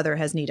 like my brother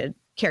has needed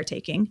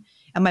caretaking,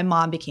 and my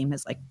mom became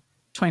his like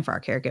 24-hour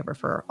caregiver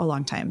for a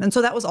long time. And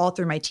so that was all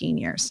through my teen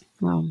years,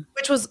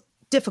 which was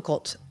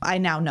difficult. I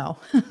now know.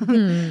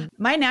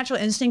 My natural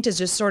instinct is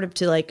just sort of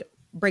to like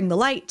bring the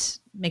light,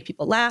 make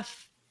people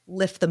laugh,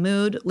 lift the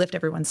mood, lift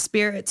everyone's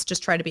spirits,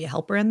 just try to be a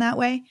helper in that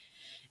way.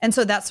 And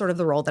so that's sort of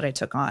the role that I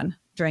took on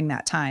during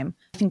that time.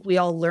 I think we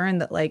all learned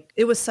that like,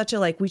 it was such a,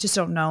 like, we just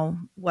don't know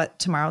what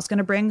tomorrow's going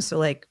to bring. So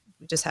like,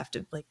 we just have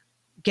to like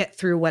get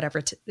through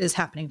whatever is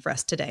happening for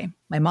us today.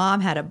 My mom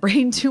had a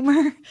brain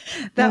tumor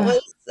that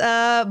was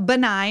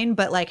benign,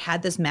 but like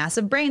had this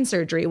massive brain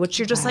surgery, which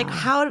you're just like,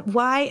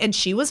 why? And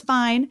she was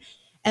fine.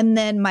 And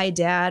then my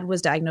dad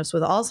was diagnosed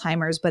with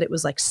Alzheimer's, but it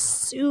was like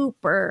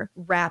super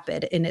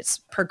rapid in its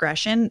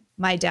progression.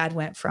 My dad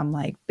went from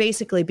like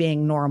basically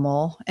being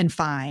normal and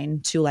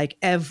fine to like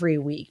every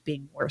week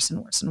being worse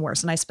and worse and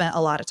worse. And I spent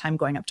a lot of time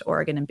going up to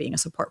Oregon and being a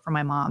support for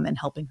my mom and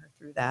helping her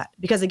through that.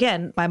 Because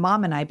again, my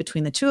mom and I,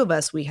 between the two of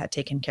us, I had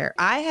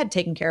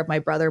taken care of my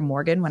brother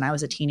Morgan when I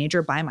was a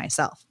teenager by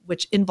myself,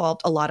 which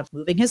involved a lot of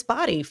moving his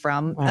body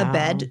from a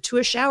bed to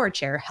a shower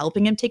chair,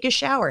 helping him take a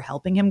shower,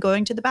 helping him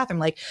going to the bathroom.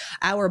 Like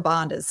our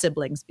bond as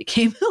siblings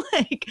became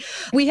like,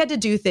 we had to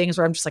do things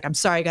where I'm just like, I'm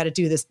sorry, I got to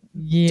do this,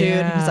 dude.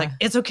 And he's like,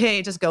 it's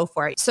okay, just go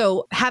for it.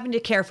 So having to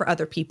care for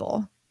other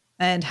people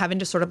and having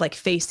to sort of like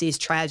face these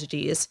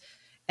tragedies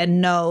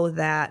and know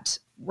that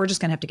we're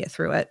just going to have to get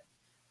through it.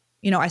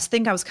 You know, I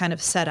think I was kind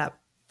of set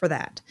up for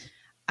that.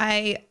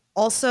 I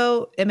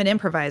also am an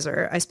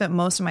improviser. I spent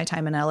most of my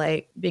time in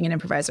LA being an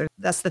improviser.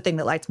 That's the thing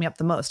that lights me up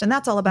the most. And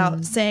that's all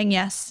about saying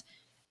yes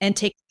and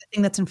taking the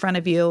thing that's in front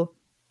of you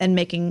and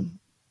making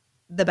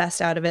the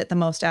best out of it, the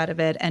most out of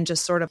it, and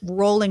just sort of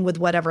rolling with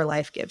whatever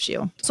life gives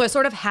you. So I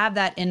sort of have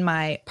that in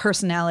my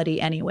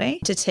personality anyway,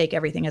 to take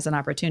everything as an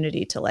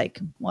opportunity to like,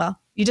 well,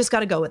 you just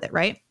got to go with it,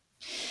 right?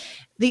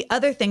 The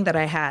other thing that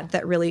I had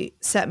that really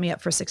set me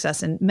up for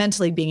success and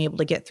mentally being able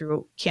to get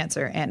through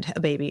cancer and a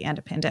baby and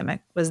a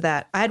pandemic was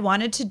that I had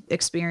wanted to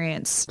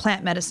experience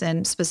plant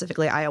medicine,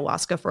 specifically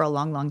ayahuasca, for a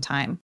long, long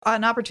time.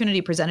 An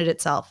opportunity presented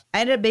itself. I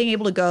ended up being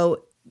able to go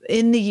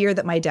in the year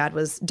that my dad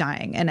was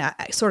dying and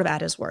sort of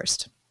at his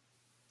worst.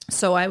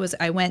 So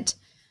I went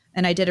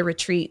and I did a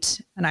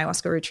retreat, an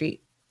ayahuasca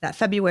retreat that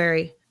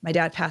February. My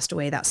dad passed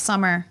away that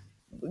summer.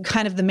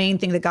 Kind of the main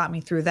thing that got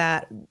me through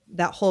that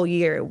whole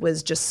year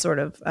was just sort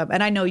of,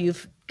 and I know you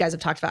guys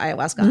have talked about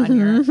ayahuasca on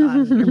your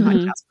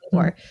podcast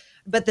before,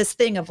 but this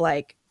thing of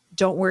like,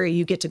 don't worry,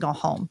 you get to go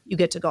home. You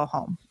get to go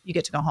home. You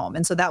get to go home.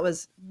 And so that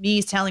was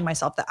me telling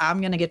myself that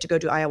I'm going to get to go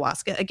do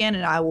ayahuasca again.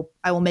 And I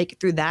will make it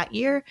through that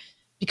year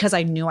because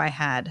I knew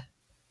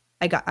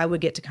I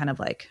would get to kind of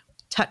like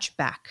touch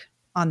back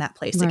on that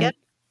place again.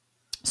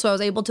 So I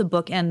was able to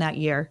bookend that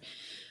year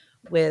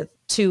with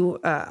 2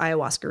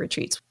 ayahuasca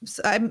retreats.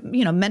 So I'm,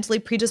 mentally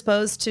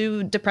predisposed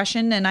to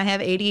depression and I have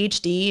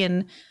ADHD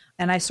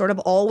and I sort of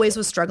always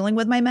was struggling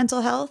with my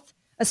mental health,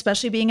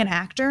 especially being an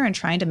actor and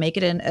trying to make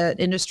it in an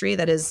industry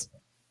that is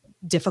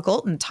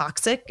difficult and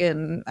toxic.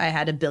 And I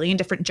had a billion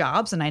different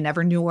jobs and I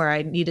never knew where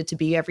I needed to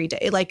be every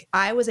day. Like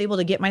I was able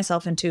to get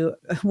myself into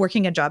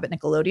working a job at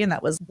Nickelodeon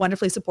that was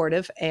wonderfully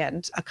supportive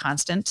and a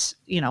constant,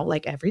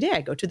 like every day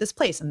I go to this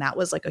place. And that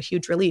was like a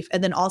huge relief.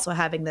 And then also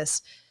having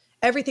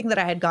everything that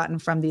I had gotten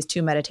from these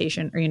 2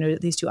 meditation or,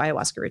 these 2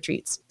 ayahuasca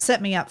retreats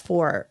set me up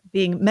for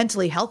being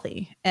mentally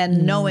healthy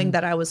and knowing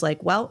that I was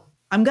like, well,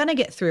 I'm going to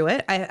get through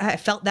it. I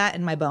felt that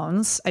in my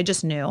bones. I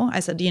just knew.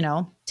 I said,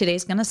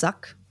 today's going to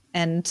suck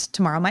and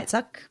tomorrow might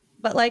suck,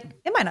 but like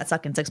it might not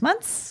suck in 6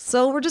 months.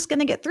 So we're just going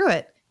to get through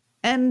it.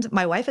 And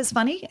my wife is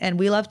funny and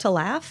we love to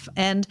laugh.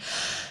 And,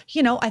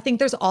 I think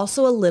there's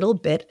also a little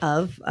bit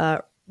of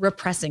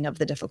repressing of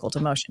the difficult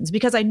emotions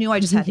because I knew I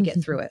just had to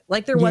get through it.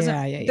 Like there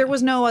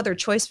was no other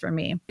choice for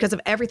me because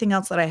of everything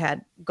else that I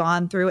had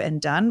gone through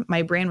and done.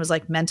 My brain was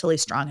like mentally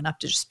strong enough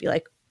to just be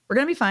like, we're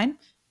going to be fine.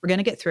 We're going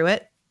to get through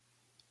it.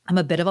 I'm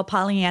a bit of a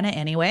Pollyanna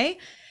anyway.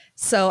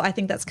 So I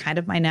think that's kind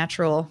of my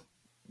natural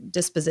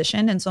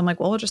disposition. And so I'm like,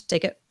 well, we'll just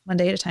take it one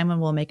day at a time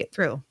and we'll make it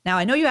through. Now,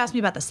 I know you asked me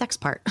about the sex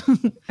part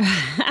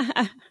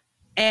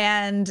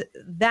and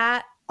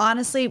that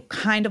honestly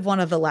kind of one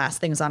of the last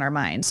things on our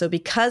mind. So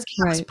because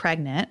I was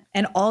pregnant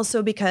and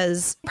also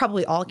because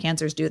probably all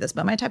cancers do this,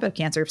 but my type of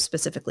cancer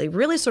specifically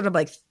really sort of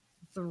like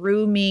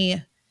threw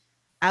me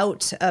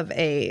out of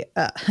a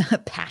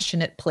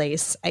passionate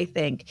place, I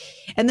think.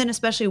 And then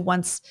especially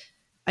once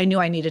I knew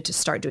I needed to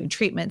start doing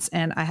treatments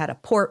and I had a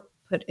port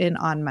put in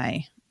on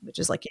which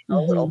is like a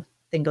little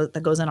thing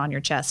that goes in on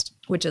your chest,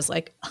 which is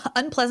like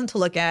unpleasant to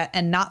look at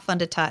and not fun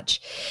to touch.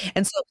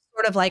 And so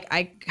sort of like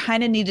I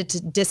kind of needed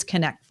to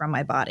disconnect from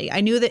my body.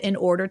 I knew that in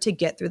order to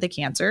get through the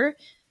cancer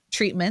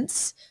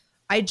treatments,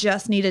 I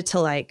just needed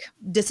to like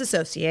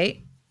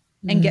disassociate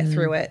and get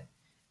through it.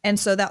 And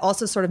so that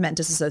also sort of meant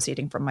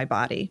disassociating from my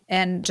body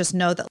and just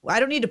know that I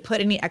don't need to put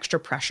any extra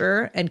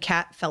pressure. And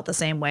Kat felt the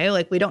same way.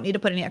 Like we don't need to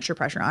put any extra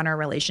pressure on our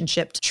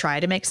relationship to try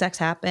to make sex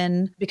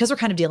happen because we're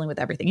kind of dealing with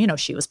everything.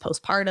 She was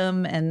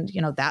postpartum and,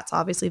 that's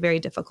obviously very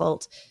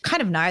difficult.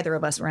 Kind of neither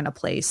of us were in a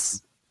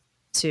place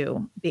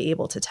to be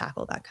able to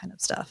tackle that kind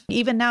of stuff.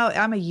 Even now,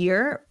 I'm a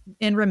year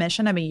in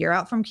remission. I'm a year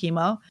out from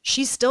chemo.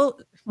 She's still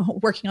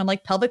working on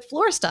like pelvic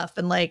floor stuff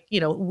and like,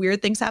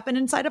 weird things happen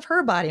inside of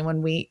her body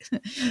when we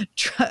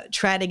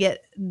try to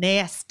get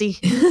nasty.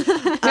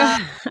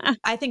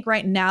 I think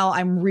right now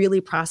I'm really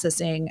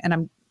processing and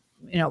I'm,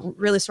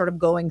 really sort of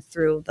going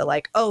through the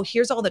like, oh,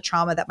 here's all the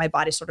trauma that my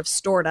body sort of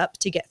stored up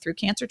to get through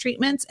cancer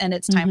treatments. And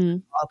it's time for it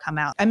to all come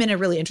out. I'm in a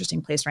really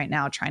interesting place right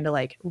now, trying to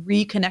like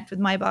reconnect with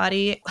my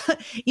body.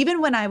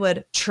 Even when I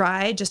would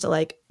try just to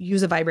like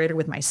use a vibrator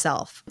with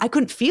myself, I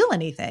couldn't feel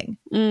anything.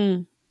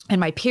 And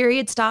my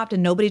period stopped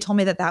and nobody told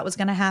me that was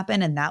going to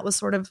happen. And that was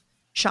sort of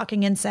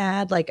shocking and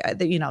sad. Like,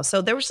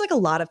 so there was like a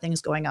lot of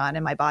things going on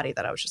in my body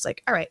that I was just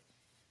like, all right,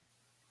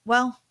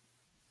 well,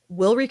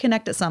 we'll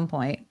reconnect at some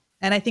point.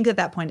 And I think at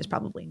that point is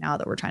probably now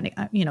that we're trying to,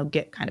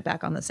 get kind of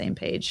back on the same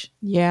page.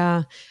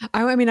 Yeah.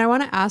 I mean, I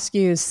want to ask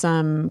you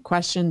some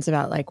questions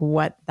about like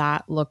what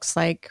that looks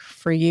like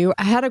for you.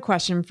 I had a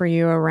question for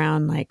you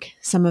around like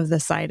some of the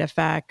side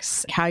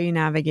effects, how you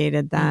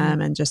navigated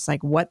them, and just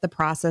like what the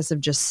process of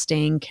just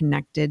staying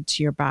connected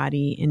to your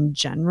body in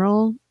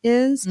general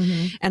is.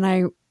 And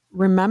I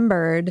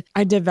remembered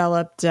I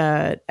developed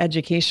an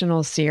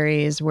educational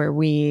series where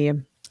we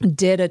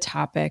did a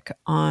topic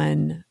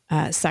on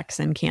sex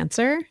and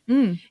cancer.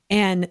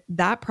 And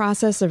that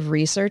process of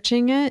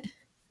researching it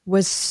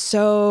was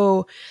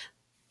just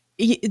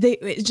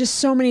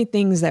so many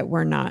things that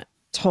we're not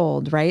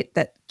told, right?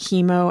 That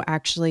chemo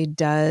actually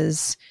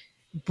does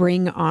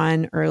bring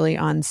on early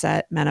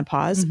onset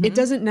menopause. It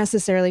doesn't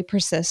necessarily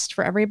persist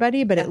for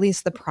everybody, but at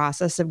least the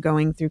process of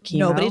going through chemo.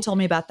 Nobody told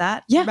me about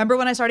that. Yeah. Remember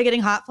when I started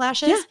getting hot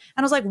flashes? Yeah. And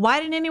I was like, why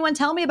didn't anyone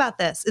tell me about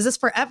this? Is this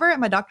forever?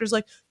 And my doctor's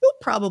like, you'll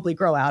probably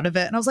grow out of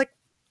it. And I was like,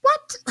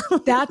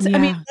 what? That's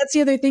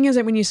the other thing is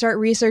that when you start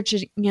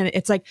researching it,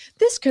 it's like,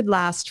 this could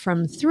last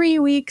from 3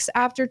 weeks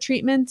after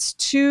treatments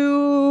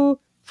to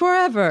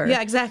forever.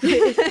 Yeah, exactly.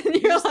 And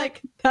you're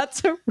like,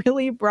 that is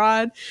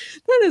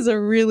a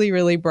really,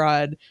 really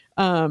broad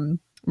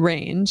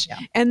range. Yeah.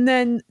 And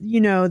then,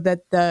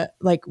 that the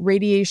like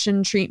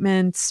radiation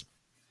treatments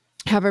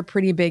have a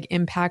pretty big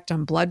impact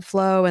on blood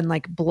flow. And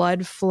like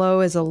blood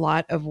flow is a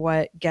lot of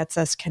what gets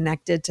us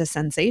connected to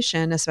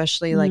sensation,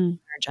 especially like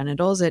our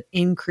genitals. It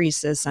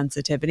increases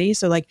sensitivity.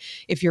 So like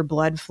if your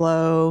blood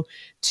flow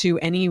to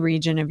any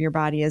region of your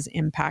body is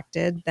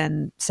impacted,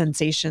 then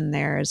sensation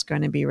there is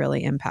going to be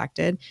really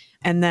impacted.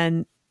 And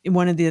then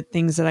one of the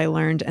things that I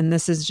learned, and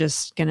this is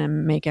just going to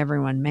make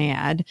everyone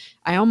mad,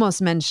 I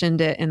almost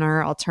mentioned it in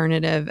our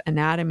alternative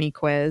anatomy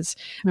quiz,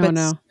 but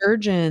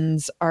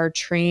surgeons are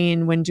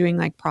trained when doing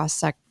like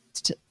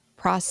prostatectomies,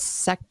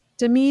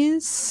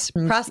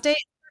 prostate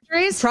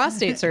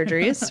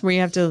surgeries, where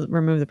you have to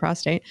remove the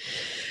prostate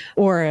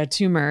or a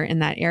tumor in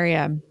that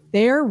area.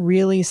 They're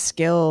really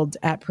skilled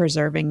at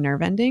preserving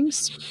nerve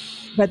endings,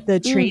 but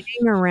the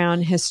training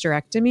around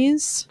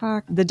hysterectomies,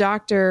 the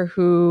doctor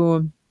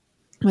who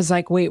was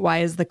like, wait, why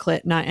is the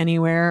clit not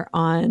anywhere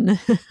on?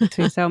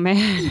 So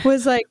mad.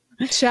 Was like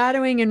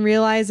shadowing and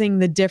realizing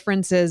the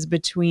differences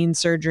between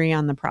surgery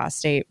on the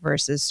prostate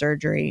versus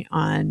surgery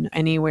on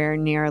anywhere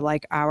near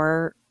like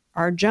our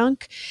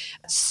junk.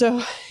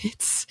 So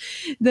it's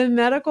the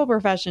medical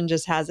profession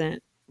just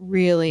hasn't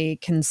really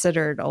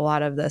considered a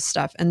lot of this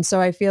stuff. And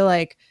so I feel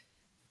like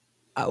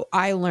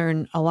I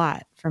learn a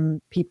lot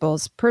from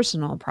people's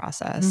personal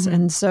process.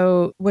 And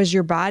so was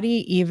your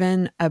body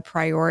even a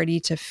priority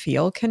to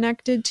feel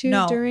connected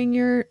to during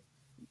your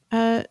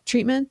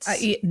treatments?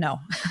 No,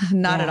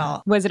 not at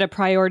all. Was it a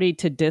priority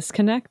to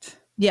disconnect?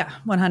 Yeah,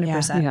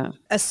 100%. Yeah.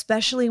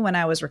 Especially when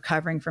I was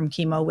recovering from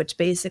chemo, which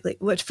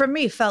for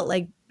me felt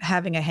like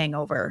having a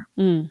hangover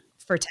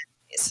for 10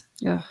 days.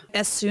 Yeah.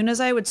 As soon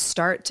as I would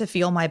start to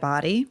feel my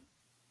body,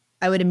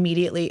 I had a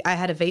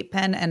vape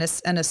pen and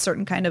a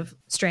certain kind of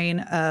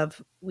strain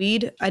of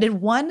weed. I did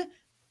one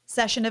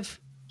session of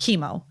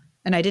chemo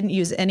and I didn't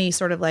use any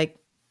sort of like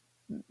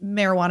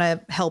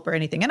marijuana help or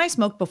anything. And I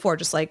smoked before,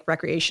 just like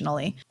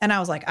recreationally. And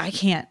I was like, I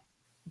can't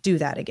do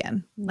that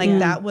again. Like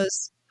that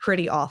was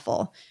pretty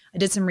awful. I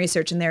did some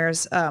research and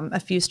there's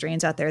a few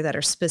strains out there that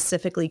are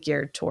specifically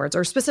geared towards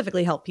or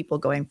specifically help people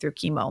going through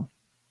chemo.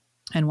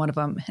 And one of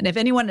them, and if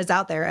anyone is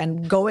out there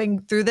and going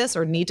through this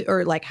or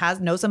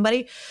know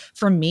somebody,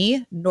 for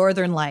me,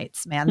 Northern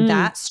Lights, man,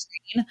 that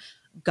strain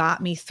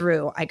got me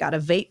through. I got a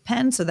vape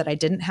pen so that I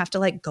didn't have to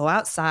like go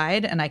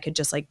outside and I could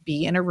just like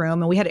be in a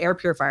room. And we had air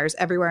purifiers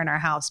everywhere in our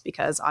house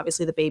because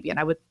obviously the baby, and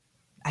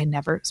I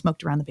never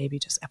smoked around the baby,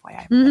 just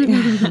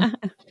FYI.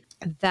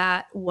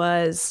 That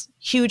was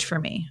huge for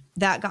me.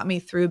 That got me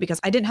through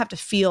because I didn't have to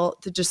feel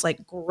the just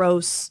like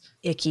gross,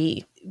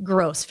 icky,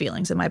 gross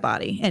feelings in my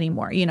body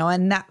anymore,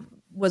 and that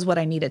was what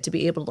I needed to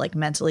be able to like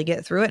mentally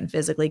get through it and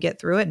physically get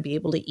through it and be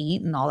able to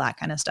eat and all that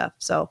kind of stuff.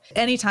 So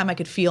anytime I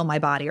could feel my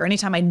body or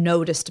anytime I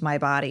noticed my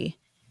body,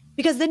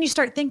 because then you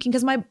start thinking,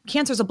 because my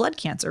cancer is a blood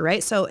cancer,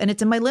 right? So, and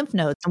it's in my lymph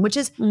nodes, which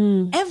is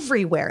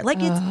everywhere. Like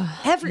it's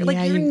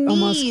like your knees.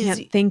 Almost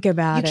can't think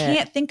about it. You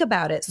can't think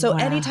about it. So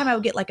anytime I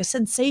would get like a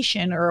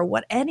sensation or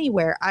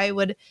anywhere, I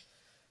would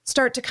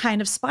start to kind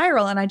of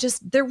spiral. And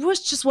there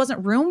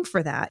wasn't room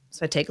for that.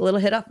 So I'd take a little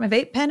hit off my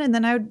vape pen and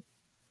then I would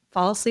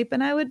fall asleep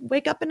and I would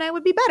wake up and I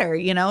would be better,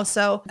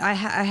 So I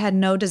had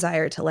no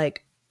desire to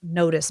like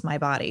notice my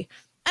body.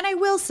 And I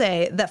will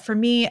say that for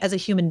me as a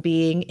human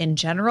being in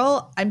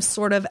general, I'm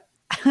sort of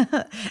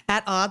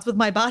at odds with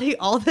my body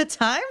all the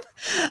time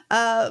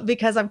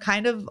because I'm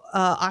kind of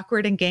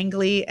awkward and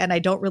gangly and I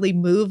don't really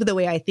move the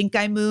way I think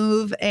I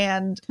move.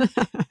 And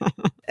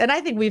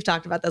I think we've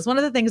talked about this. One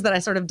of the things that I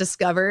sort of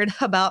discovered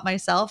about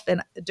myself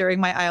and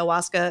during my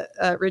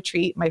ayahuasca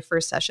retreat, my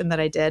first session that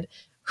I did,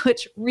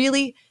 which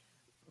really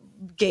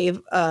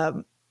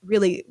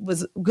really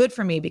was good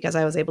for me because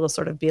I was able to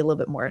sort of be a little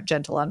bit more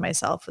gentle on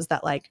myself, was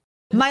that like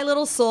my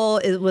little soul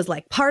was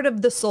like part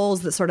of the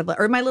souls that sort of,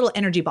 or my little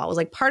energy ball was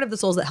like part of the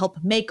souls that help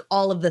make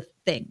all of the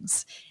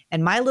things.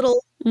 And my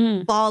little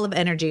ball of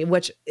energy,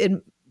 which it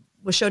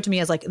was showed to me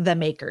as like the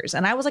makers.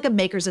 And I was like a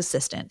maker's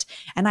assistant.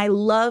 And I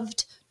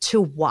loved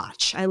to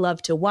watch. I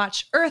love to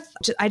watch Earth.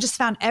 I just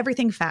found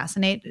everything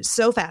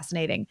so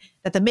fascinating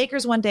that the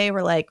makers one day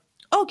were like,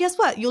 oh, guess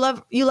what? You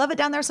love it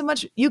down there so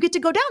much. You get to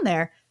go down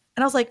there.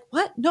 And I was like,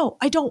 what? No,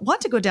 I don't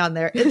want to go down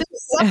there. It's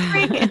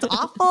suffering. It's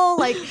awful.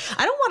 Like,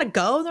 I don't want to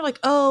go. And they're like,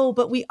 oh,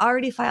 but we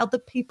already filed the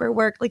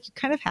paperwork. Like, you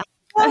kind of have to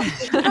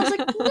go. And I was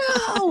like,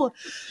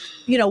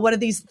 no. One of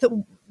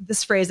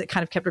this phrase that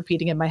kind of kept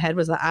repeating in my head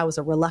was that I was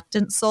a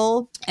reluctant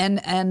soul.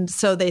 And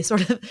so they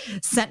sort of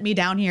sent me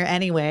down here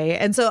anyway.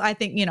 And so I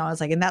think, I was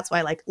like, and that's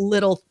why like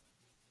little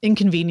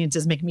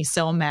inconveniences make me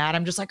so mad.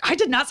 I'm just like, I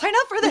did not sign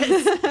up for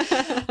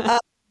this.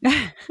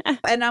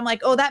 And I'm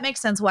like, oh, that makes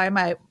sense why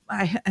my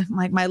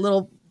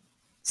little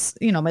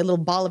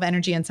ball of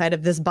energy inside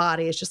of this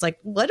body is just like,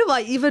 what do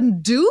I even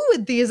do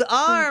with these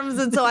arms?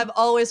 And so I've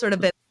always sort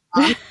of been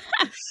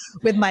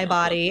with my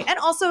body. And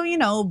also,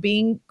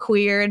 being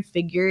queer and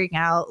figuring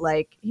out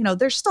like,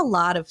 there's just a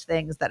lot of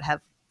things that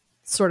have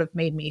sort of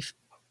made me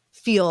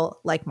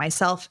feel like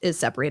myself is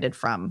separated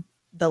from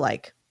the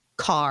like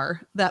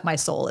car that my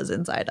soul is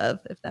inside of,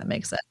 if that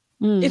makes sense.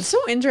 It's so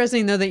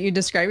interesting though that you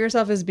describe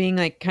yourself as being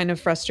like kind of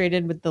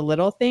frustrated with the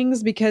little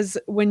things, because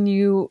when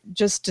you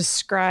just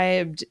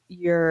described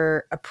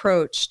your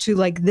approach to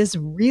like this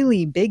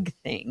really big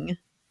thing,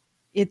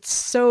 it's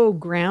so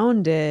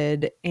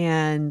grounded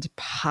and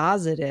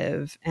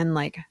positive and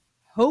like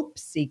hope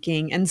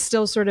seeking, and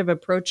still sort of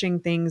approaching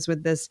things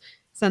with this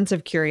sense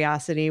of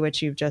curiosity,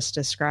 which you've just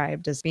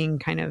described as being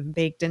kind of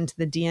baked into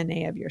the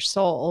DNA of your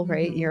soul,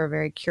 right? You're a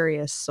very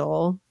curious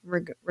soul,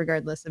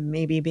 regardless of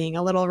maybe being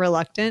a little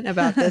reluctant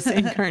about this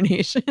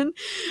incarnation.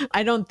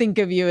 I don't think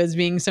of you as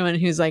being someone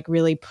who's like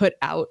really put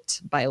out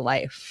by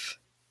life.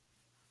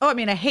 Oh, I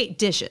mean, I hate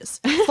dishes.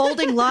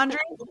 Folding laundry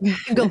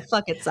can go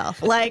fuck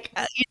itself. Like,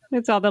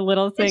 it's all the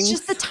little things. It's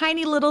just the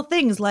tiny little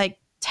things like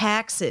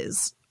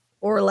taxes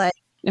or like,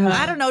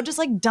 I don't know, just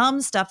like dumb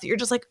stuff that you're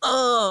just like,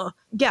 oh,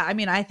 yeah. I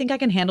mean, I think I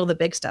can handle the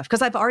big stuff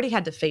because I've already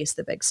had to face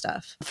the big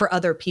stuff for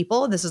other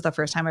people. This is the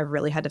first time I've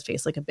really had to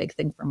face like a big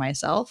thing for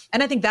myself.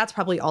 And I think that's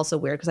probably also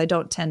weird because I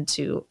don't tend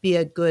to be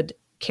a good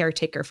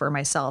caretaker for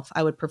myself.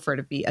 I would prefer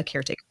to be a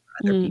caretaker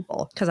for other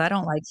people because I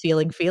don't like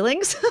feeling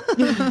feelings.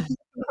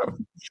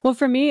 Well,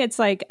 for me, it's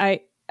like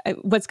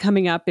what's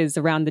coming up is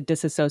around the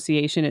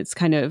disassociation. It's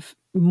kind of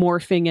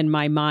morphing in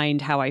my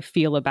mind how I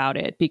feel about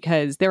it,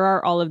 because there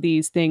are all of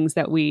these things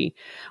that we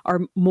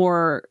are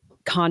more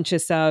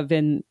conscious of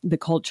in the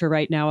culture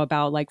right now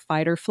about like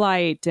fight or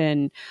flight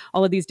and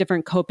all of these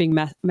different coping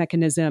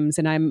mechanisms.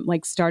 And I'm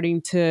like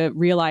starting to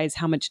realize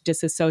how much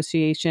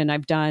disassociation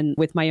I've done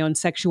with my own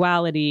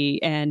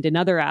sexuality and in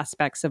other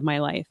aspects of my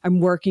life. I'm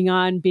working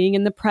on being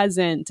in the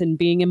present and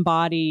being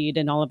embodied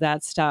and all of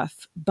that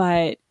stuff.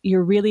 But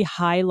you're really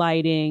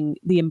highlighting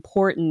the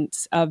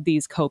importance of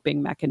these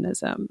coping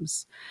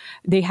mechanisms.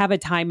 They have a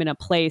time and a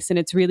place. And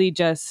it's really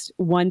just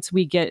once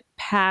we get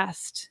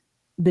past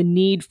the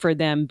need for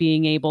them,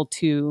 being able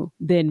to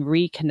then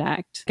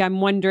reconnect.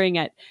 I'm wondering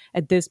at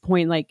this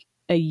point, like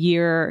a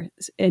year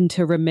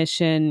into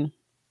remission,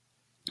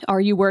 are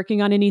you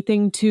working on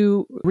anything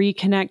to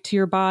reconnect to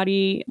your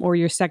body or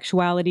your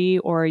sexuality,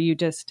 or are you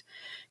just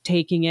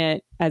taking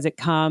it as it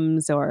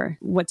comes, or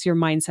what's your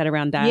mindset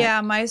around that?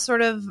 Yeah, my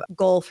sort of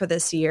goal for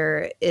this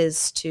year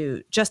is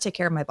to just take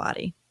care of my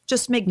body,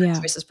 just make good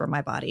choices for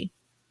my body,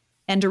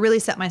 and to really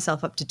set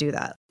myself up to do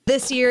that.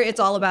 This year, it's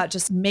all about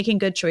just making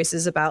good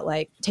choices about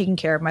like taking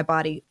care of my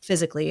body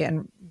physically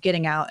and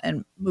getting out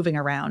and moving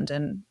around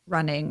and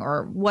running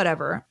or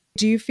whatever.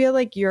 Do you feel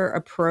like your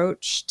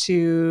approach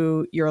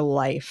to your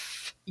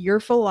life,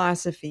 your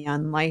philosophy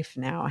on life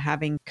now,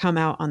 having come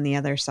out on the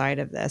other side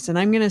of this, and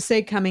I'm going to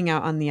say coming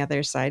out on the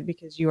other side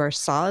because you are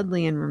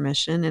solidly in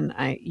remission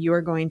and you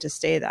are going to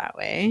stay that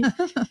way.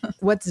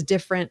 What's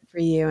different for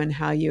you and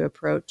how you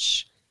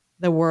approach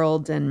the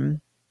world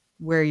and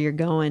where you're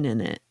going in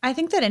it? I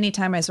think that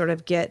anytime I sort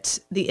of get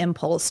the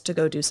impulse to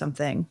go do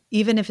something,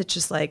 even if it's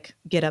just like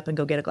get up and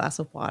go get a glass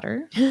of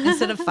water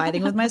instead of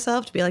fighting with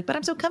myself to be like, but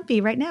I'm so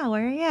comfy right now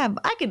where I am.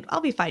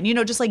 I'll be fine. You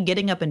know, just like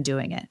getting up and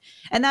doing it.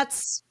 And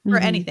that's for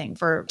anything,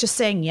 for just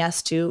saying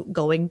yes to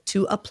going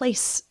to a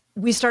place.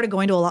 We started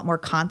going to a lot more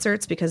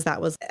concerts because that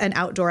was an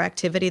outdoor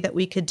activity that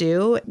we could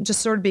do.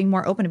 Just sort of being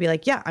more open to be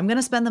like, yeah, I'm going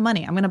to spend the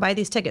money. I'm going to buy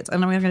these tickets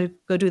and I'm going to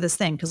go do this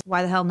thing because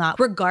why the hell not?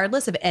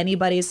 Regardless of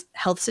anybody's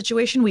health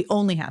situation, we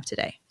only have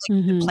today. So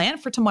you can plan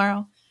for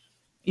tomorrow.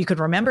 You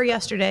could remember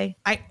yesterday.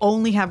 I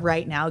only have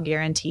right now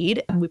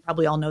guaranteed. And we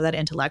probably all know that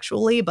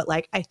intellectually, but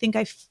like, I think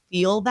I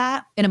feel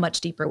that in a much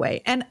deeper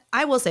way. And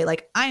I will say,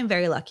 like, I am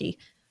very lucky.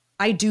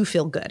 I do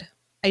feel good.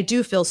 I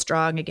do feel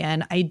strong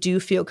again. I do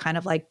feel kind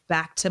of like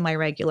back to my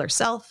regular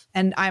self.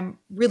 And I'm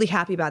really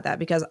happy about that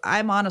because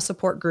I'm on a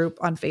support group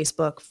on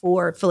Facebook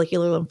for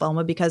follicular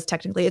lymphoma because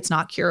technically it's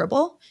not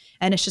curable.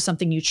 And it's just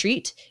something you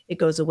treat. It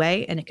goes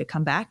away and it could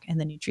come back and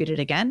then you treat it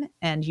again.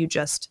 And you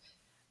just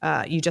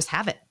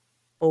have it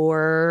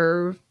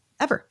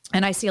forever.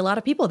 And I see a lot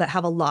of people that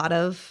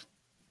have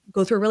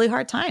go through a really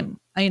hard time.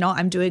 You know,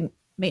 I'm doing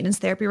maintenance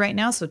therapy right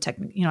now. So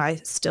technically, you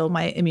know,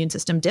 my immune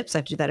system dips. I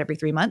have to do that every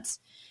 3 months.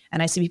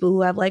 And I see people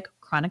who have like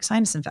chronic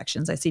sinus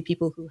infections. I see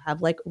people who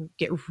have like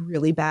get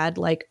really bad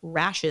like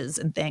rashes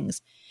and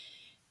things.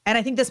 And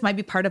I think this might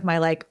be part of my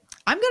like,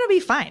 I'm going to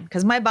be fine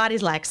because my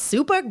body's like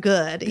super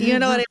good. You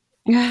know what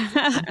I mean?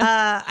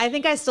 I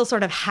think I still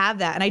sort of have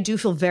that. And I do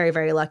feel very,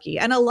 very lucky.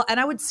 And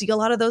I would see a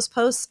lot of those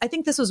posts. I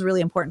think this was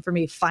really important for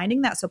me.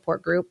 Finding that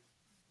support group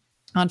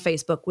on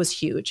Facebook was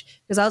huge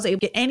because I was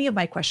able to get any of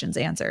my questions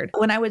answered.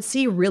 When I would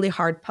see really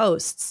hard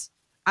posts,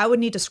 I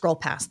would need to scroll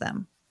past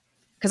them.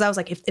 Because I was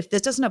like, if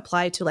this doesn't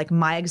apply to like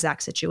my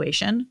exact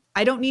situation,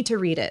 I don't need to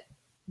read it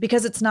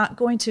because it's not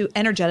going to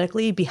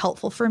energetically be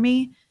helpful for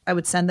me. I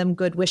would send them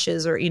good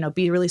wishes or, you know,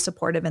 be really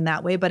supportive in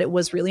that way. But it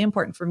was really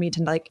important for me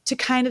to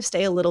kind of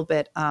stay a little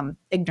bit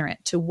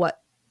ignorant to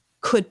what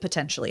could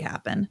potentially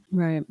happen.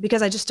 Right.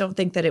 Because I just don't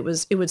think that it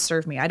would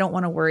serve me. I don't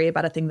want to worry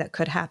about a thing that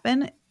could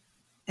happen.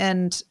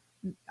 And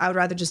I would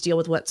rather just deal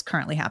with what's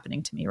currently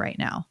happening to me right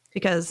now,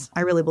 because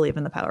I really believe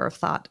in the power of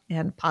thought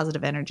and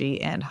positive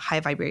energy and high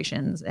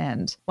vibrations.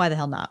 And why the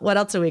hell not? What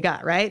else do we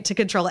got, right? To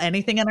control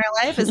anything in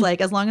our life is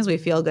like, as long as we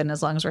feel good and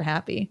as long as we're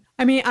happy.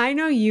 I mean, I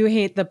know you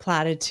hate the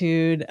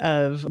platitude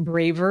of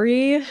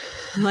bravery,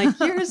 like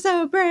you're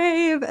so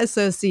brave,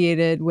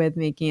 associated with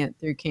making it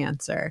through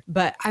cancer.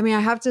 But I mean, I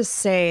have to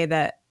say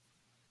that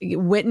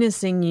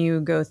witnessing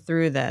you go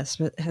through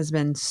this has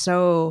been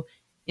so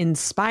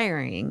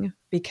inspiring,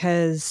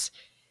 because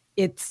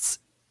it's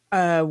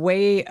a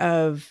way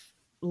of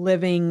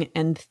living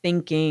and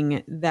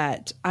thinking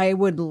that I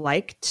would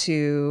like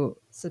to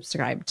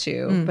subscribe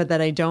to, but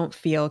that I don't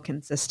feel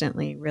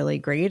consistently really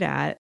great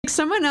at.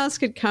 Someone else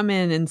could come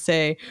in and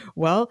say,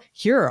 well,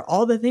 here are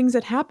all the things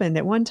that happened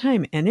at one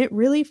time and it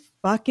really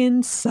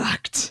fucking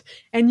sucked.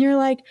 And you're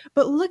like,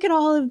 but look at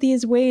all of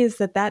these ways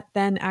that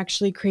then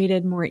actually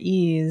created more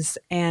ease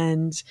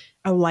and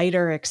a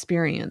lighter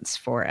experience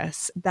for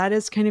us. That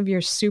is kind of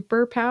your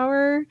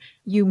superpower.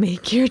 You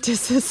make your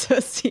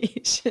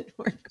disassociation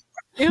work.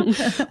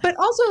 But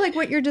also like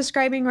what you're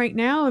describing right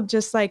now of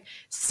just like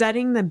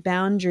setting the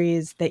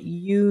boundaries that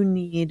you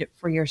need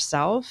for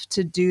yourself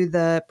to do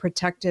the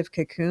protective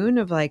cocoon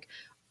of like,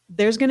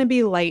 there's going to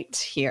be light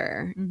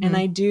here. Mm-hmm. And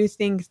I do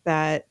think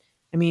that,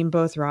 I mean,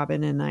 both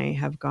Robin and I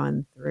have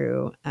gone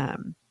through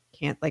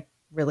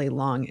really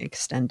long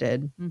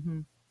extended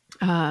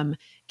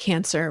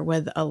cancer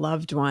with a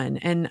loved one.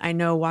 And I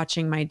know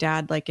watching my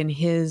dad, like in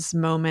his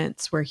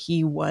moments where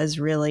he was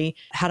really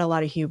had a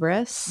lot of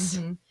hubris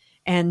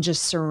and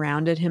just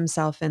surrounded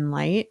himself in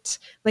light,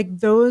 like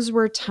those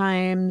were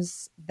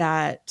times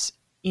that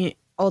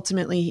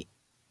ultimately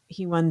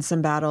he won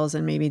some battles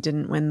and maybe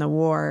didn't win the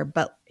war,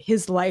 but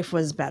his life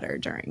was better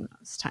during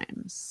those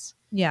times.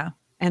 Yeah.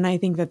 And I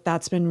think that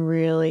that's been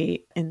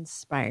really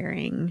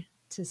inspiring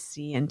to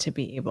see and to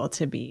be able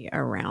to be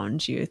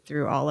around you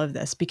through all of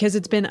this, because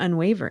it's been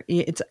unwavering.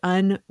 It's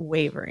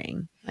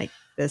unwavering, like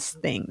this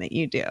thing that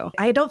you do.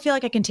 I don't feel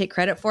like I can take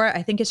credit for it.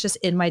 I think it's just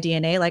in my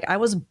DNA. Like I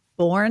was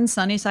born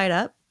sunny side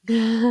up.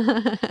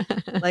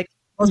 Like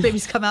most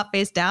babies come out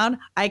face down.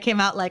 I came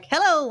out like,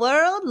 hello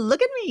world,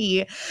 look at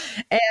me.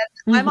 And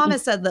my mom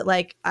has said that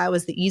like I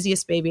was the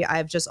easiest baby.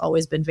 I've just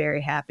always been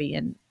very happy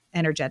and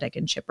energetic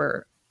and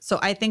chipper. So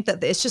I think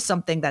that it's just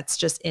something that's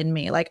just in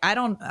me. Like I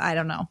don't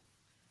know.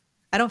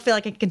 I don't feel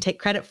like I can take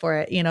credit for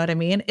it. You know what I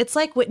mean? It's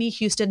like Whitney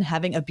Houston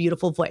having a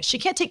beautiful voice. She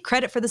can't take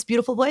credit for this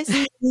beautiful voice.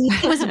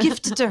 It was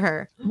gifted to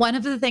her. One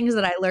of the things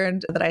that I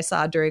learned that I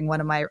saw during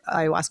one of my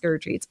ayahuasca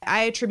retreats,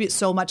 I attribute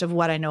so much of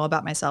what I know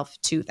about myself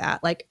to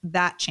that. Like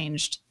that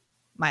changed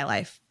my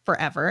life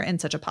forever in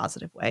such a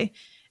positive way.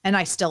 And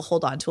I still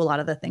hold on to a lot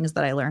of the things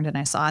that I learned and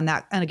I saw.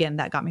 And again,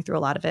 that got me through a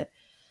lot of it.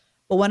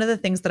 But one of the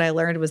things that I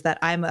learned was that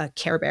I'm a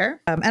Care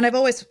Bear. And I've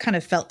always kind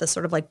of felt this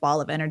sort of like ball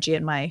of energy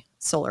in my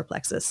solar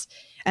plexus.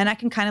 And I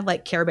can kind of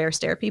like Care Bear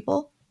stare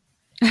people.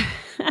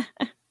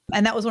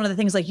 And that was one of the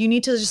things, like you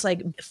need to just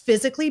like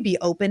physically be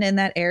open in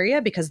that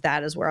area, because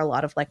that is where a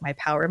lot of like my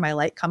power and my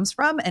light comes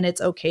from. And it's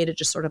okay to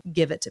just sort of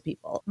give it to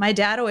people. My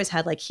dad always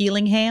had like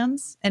healing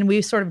hands and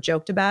we sort of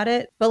joked about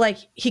it, but like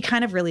he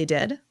kind of really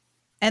did.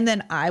 And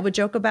then I would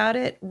joke about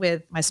it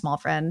with my small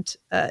friend,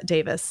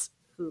 Davis,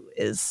 who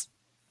is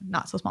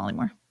not so small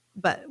anymore.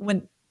 But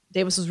when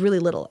Davis was really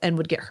little and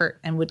would get hurt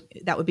and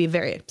that would be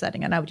very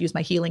upsetting. And I would use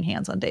my healing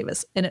hands on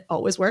Davis and it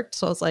always worked.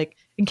 So I was like,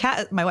 and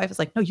my wife is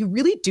like, no, you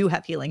really do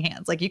have healing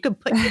hands. Like you could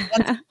put your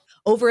hands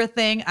over a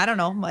thing, I don't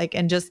know, like,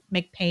 and just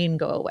make pain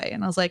go away.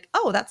 And I was like,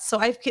 oh, so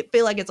I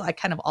feel like it's like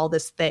kind of all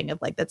this thing of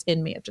like, that's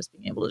in me of just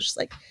being able to just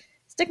like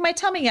stick my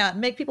tummy out and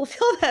make people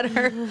feel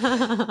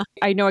better.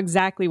 I know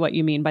exactly what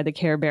you mean by the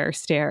Care Bear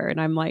stare. And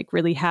I'm like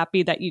really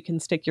happy that you can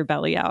stick your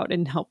belly out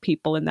and help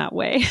people in that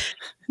way.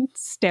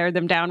 Stare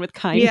them down with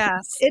kindness. Yeah,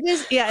 it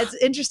is. Yeah, it's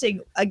interesting.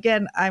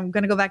 Again, I'm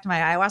going to go back to my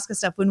ayahuasca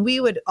stuff. When we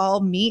would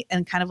all meet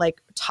and kind of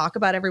like talk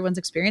about everyone's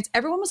experience,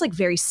 everyone was like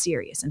very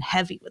serious and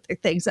heavy with their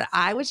things. And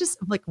I was just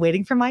like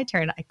waiting for my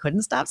turn. I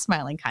couldn't stop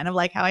smiling, kind of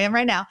like how I am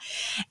right now,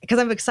 because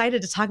I'm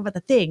excited to talk about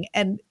the thing.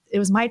 And it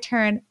was my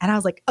turn. And I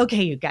was like,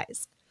 okay, you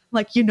guys.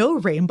 Like,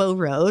 Rainbow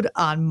Road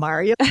on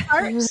Mario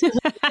Kart?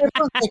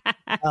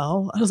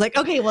 Oh, I was like,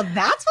 okay, well,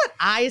 that's what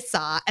I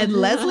saw. And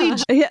Leslie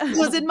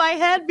was in my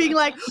head being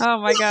like,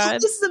 oh my God,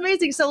 this is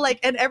amazing. So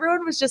like, and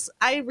everyone was just,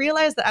 I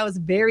realized that I was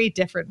very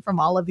different from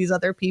all of these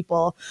other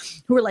people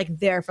who were like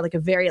there for like a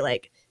very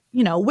like,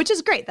 which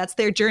is great. That's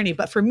their journey.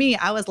 But for me,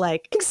 I was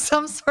like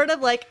some sort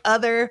of like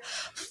other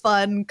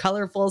fun,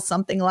 colorful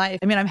something life.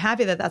 I mean, I'm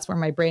happy that that's where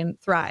my brain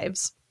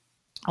thrives.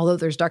 Although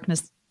there's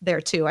darkness there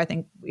too. I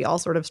think we all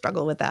sort of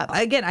struggle with that.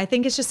 Again, I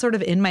think it's just sort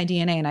of in my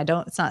DNA and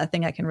it's not a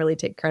thing I can really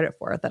take credit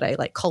for that I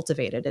like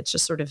cultivated. It's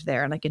just sort of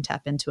there and I can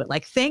tap into it.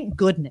 Like, thank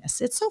goodness.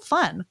 It's so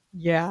fun.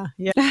 Yeah.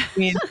 Yeah. I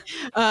mean,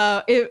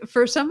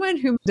 for someone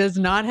who does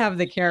not have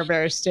the Care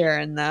Bear stare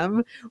in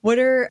them, what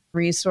are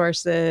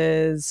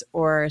resources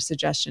or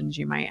suggestions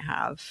you might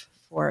have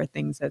for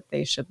things that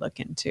they should look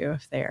into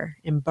if they're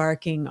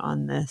embarking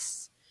on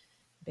this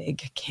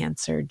big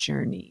cancer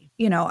journey?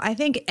 I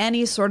think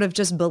any sort of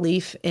just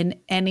belief in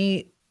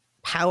any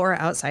power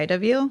outside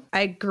of you.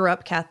 I grew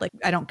up Catholic.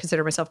 I don't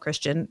consider myself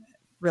Christian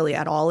really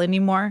at all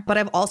anymore, but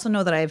I've also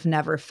know that I've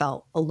never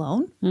felt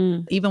alone.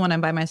 Even when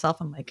I'm by myself,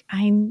 I'm like,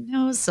 I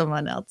know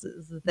someone else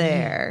is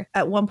there.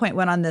 At one point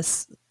went on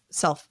this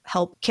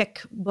self-help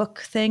kick book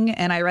thing,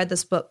 and I read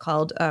this book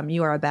called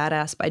You Are a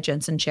Badass by Jen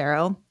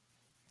Sincero.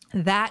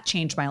 That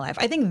changed my life.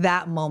 I think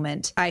that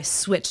moment I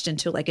switched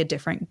into like a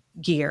different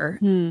gear.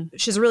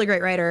 She's a really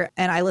great writer,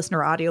 and I listen to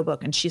her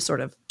audiobook, and she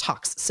sort of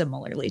talks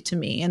similarly to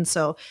me. And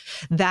so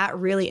that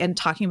really, and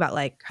talking about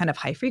like kind of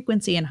high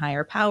frequency and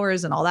higher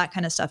powers and all that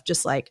kind of stuff,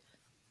 just like,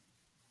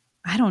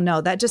 I don't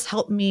know, that just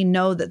helped me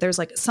know that there's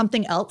like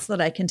something else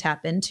that I can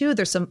tap into.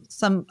 There's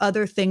some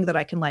other thing that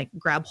I can like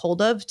grab hold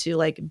of to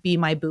like be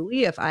my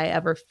buoy if I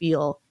ever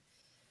feel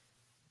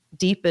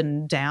deep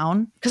and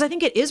down. Because I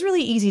think it is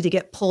really easy to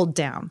get pulled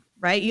down,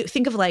 right? You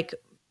think of like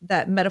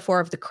that metaphor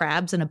of the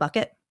crabs in a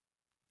bucket.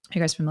 Are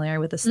you guys familiar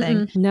with this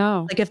thing?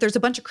 No. Like if there's a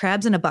bunch of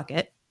crabs in a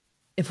bucket,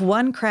 if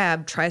one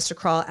crab tries to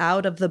crawl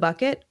out of the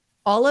bucket,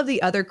 all of the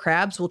other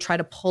crabs will try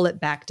to pull it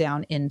back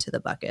down into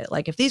the bucket.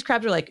 Like if these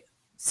crabs are like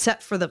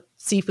set for the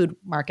seafood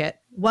market,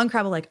 one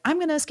crab will like, I'm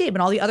going to escape.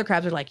 And all the other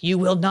crabs are like, you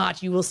will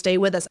not, you will stay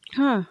with us.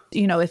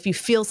 You know, if you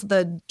feel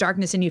the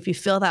darkness in you, if you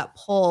feel that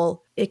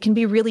pull, it can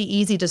be really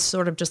easy to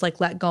sort of just like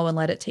let go and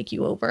let it take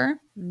you over.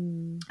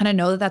 And I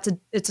know that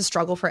it's a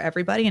struggle for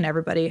everybody, and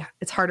everybody,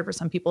 it's harder for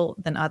some people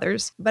than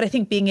others. But I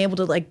think being able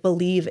to like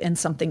believe in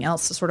something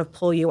else to sort of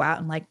pull you out,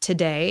 and like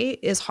today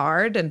is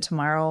hard and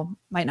tomorrow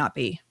might not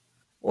be,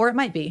 or it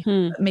might be,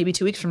 maybe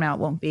 2 weeks from now, it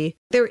won't be.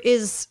 There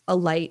is a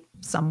light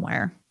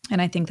somewhere.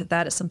 And I think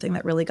that is something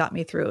that really got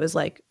me through, is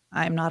like,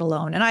 I'm not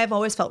alone. And I've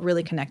always felt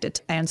really connected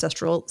to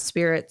ancestral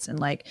spirits. And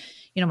like,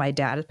 you know, my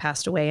dad had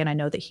passed away, and I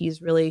know that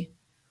he's really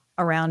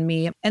around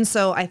me. And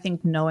so I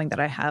think knowing that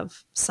I have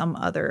some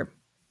other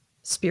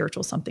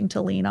spiritual something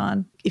to lean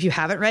on. If you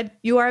haven't read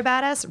You Are a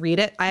Badass, read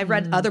it. I've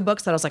read other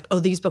books that I was like, oh,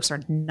 these books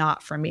are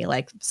not for me.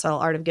 Like Subtle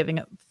Art of Giving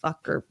a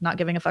Fuck or Not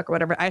Giving a Fuck or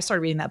whatever. I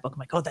started reading that book. I'm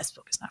like, oh, this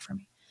book is not for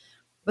me.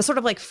 But sort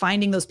of like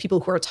finding those people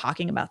who are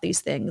talking about these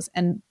things,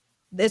 and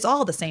it's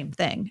all the same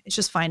thing. It's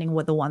just finding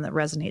what the one that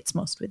resonates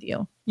most with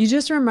you. You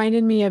just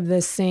reminded me of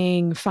this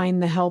saying,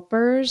 find the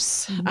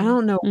helpers. I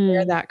don't know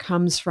where that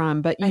comes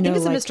from, but I think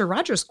it's like, a Mr.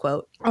 Rogers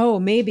quote. Oh,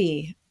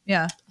 maybe.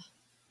 Yeah.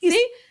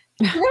 See?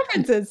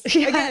 References.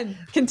 Again,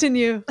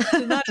 continue.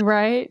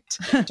 Right.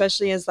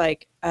 Especially as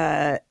like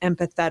a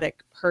empathetic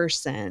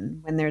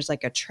person, when there's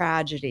like a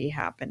tragedy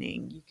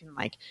happening, you can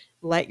like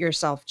let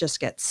yourself just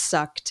get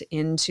sucked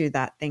into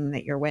that thing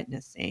that you're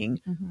witnessing,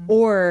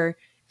 or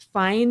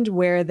find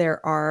where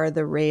there are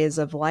the rays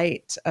of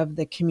light of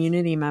the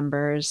community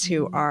members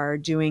who are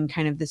doing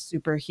kind of the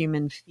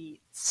superhuman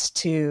feats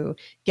to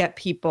get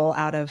people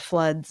out of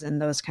floods and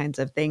those kinds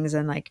of things.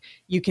 And like,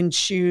 you can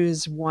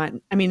choose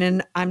one. I mean,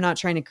 and I'm not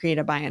trying to create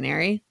a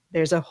binary.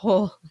 There's a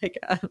whole like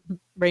a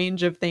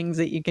range of things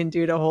that you can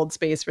do to hold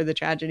space for the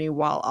tragedy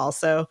while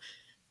also,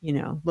 you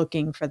know,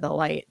 looking for the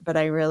light. But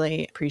I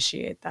really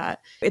appreciate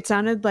that. It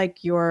sounded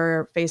like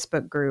your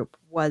Facebook group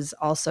was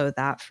also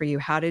that for you.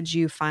 How did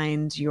you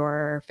find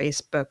your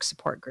Facebook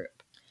support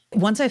group?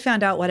 Once I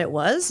found out what it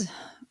was,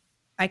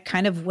 I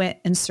kind of went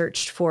and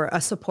searched for a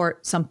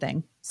support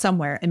something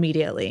somewhere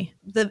immediately.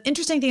 The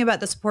interesting thing about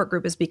the support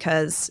group is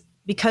because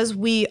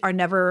we are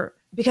never,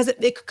 because it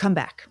could come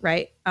back,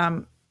 right?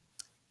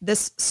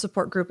 This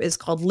support group is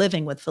called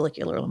Living with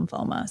Follicular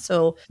Lymphoma.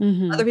 So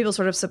other people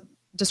sort of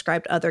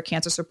described other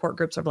cancer support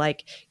groups of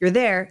like, you're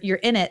there, you're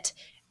in it.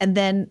 And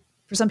then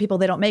for some people,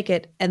 they don't make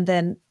it. And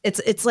then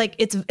it's like,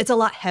 it's a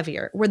lot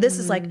heavier, where this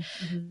is like,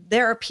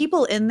 there are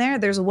people in there.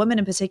 There's a woman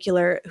in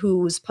particular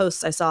whose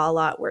posts I saw a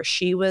lot, where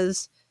she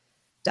was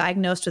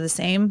diagnosed with the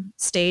same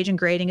stage and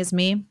grading as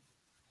me,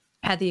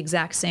 had the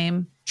exact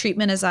same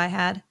treatment as I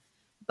had,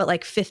 but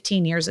like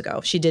 15 years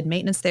ago. She did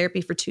maintenance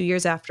therapy for 2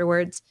 years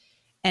afterwards,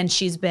 and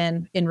she's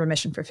been in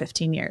remission for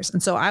 15 years.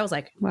 And so I was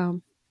like, wow.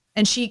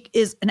 And she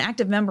is an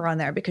active member on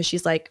there, because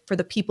she's like, for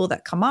the people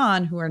that come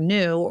on who are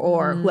new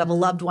or who have a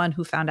loved one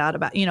who found out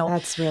about, you know.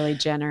 That's really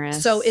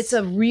generous. So it's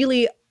a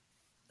really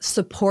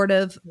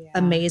supportive,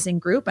 amazing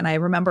group. And I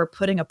remember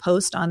putting a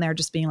post on there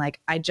just being like,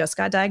 I just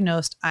got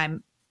diagnosed.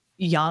 I'm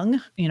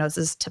young. You know, this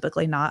is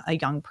typically not a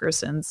young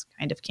person's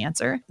kind of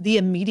cancer. The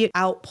immediate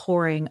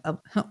outpouring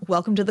of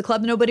welcome to the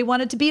club nobody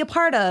wanted to be a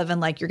part of.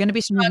 And like, you're going to be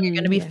strong, you're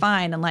going to be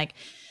fine. And like,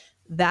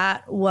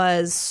 that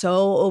was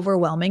so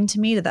overwhelming to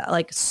me that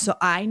like, so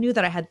I knew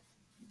that I had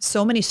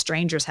so many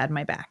strangers had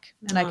my back,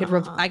 and I could,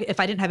 if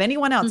I didn't have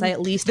anyone else, I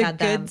at least had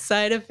them. The good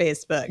side of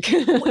Facebook.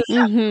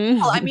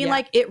 Well, I mean,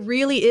 like, it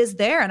really is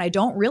there. And I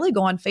don't really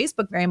go on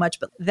Facebook very much,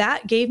 but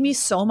that gave me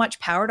so much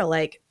power to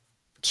like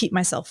keep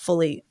myself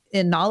fully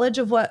in knowledge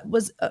of what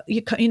was,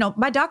 you know,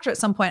 my doctor at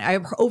some point, I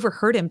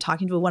overheard him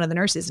talking to one of the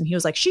nurses, and he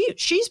was like,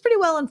 she's pretty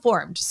well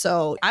informed.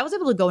 So I was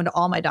able to go into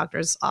all my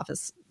doctor's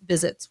office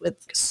visits with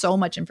so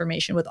much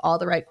information, with all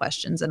the right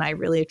questions. And I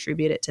really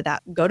attribute it to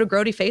that. Go to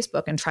Grody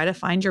Facebook and try to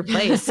find your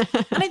place.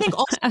 And I think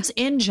also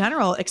in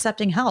general,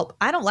 accepting help.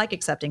 I don't like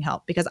accepting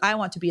help because I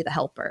want to be the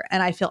helper,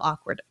 and I feel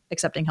awkward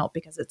accepting help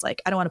because it's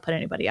like, I don't want to put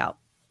anybody out.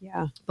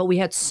 Yeah. But we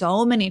had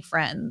so many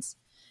friends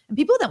and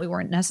people that we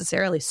weren't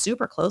necessarily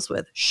super close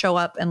with show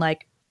up and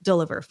like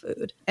deliver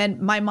food. And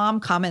my mom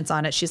comments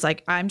on it. She's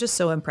like, I'm just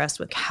so impressed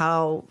with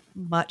how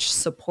much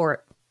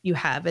support you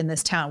have in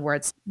this town where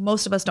it's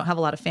most of us don't have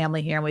a lot of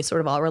family here and we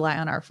sort of all rely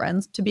on our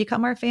friends to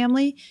become our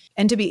family.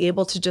 And to be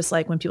able to just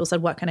like when people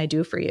said, what can I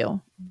do for you?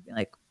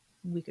 Like,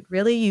 we could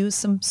really use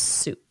some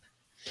soup,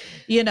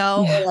 you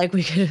know, or like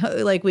we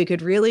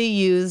could really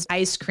use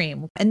ice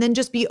cream, and then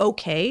just be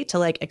okay to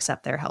like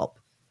accept their help.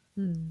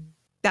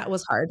 That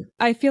was hard.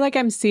 I feel like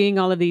I'm seeing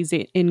all of these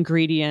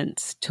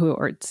ingredients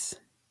towards,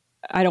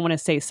 I don't want to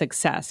say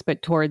success,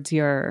 but towards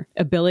your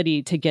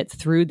ability to get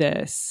through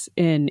this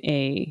in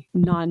a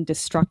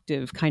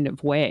non-destructive kind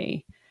of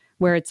way,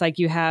 where it's like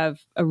you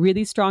have a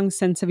really strong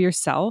sense of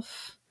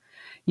yourself.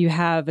 You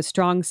have a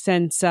strong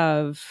sense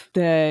of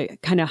the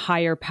kind of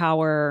higher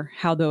power,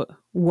 how the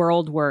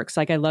world works.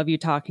 Like I love you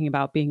talking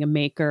about being a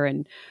maker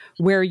and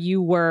where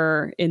you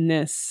were in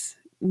this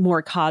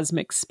more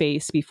cosmic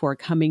space before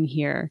coming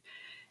here.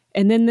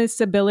 And then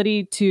this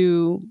ability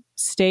to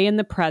stay in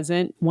the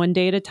present one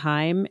day at a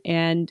time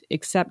and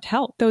accept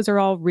help. Those are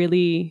all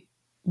really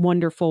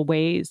wonderful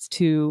ways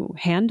to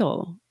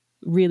handle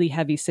really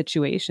heavy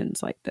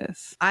situations like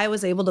this. I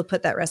was able to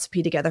put that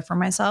recipe together for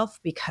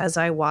myself because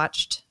I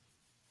watched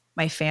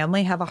my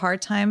family have a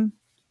hard time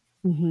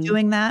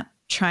doing that,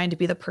 trying to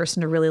be the person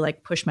to really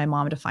like push my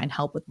mom to find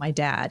help with my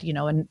dad, you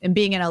know, and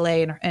being in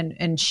LA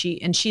and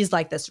she's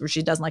like this where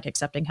she doesn't like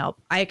accepting help.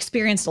 I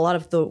experienced a lot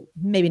of the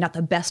maybe not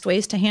the best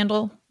ways to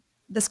handle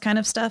this kind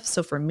of stuff.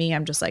 So for me,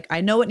 I'm just like, I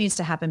know what needs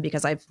to happen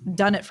because I've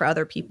done it for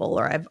other people,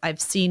 or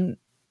I've seen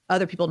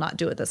other people not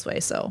do it this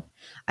way. So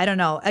I don't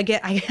know. I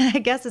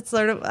guess it's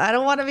sort of, I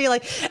don't want to be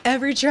like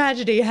every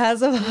tragedy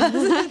has a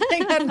positive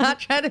thing. I'm not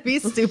trying to be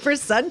super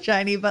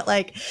sunshiny, but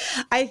like,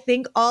 I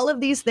think all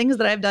of these things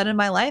that I've done in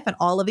my life and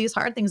all of these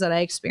hard things that I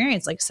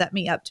experienced, like set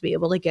me up to be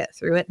able to get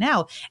through it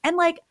now. And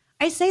like,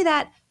 I say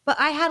that, but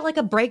I had like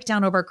a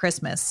breakdown over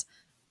Christmas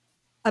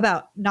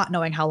about not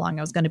knowing how long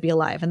I was going to be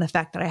alive and the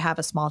fact that I have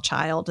a small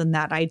child and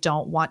that I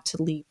don't want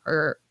to leave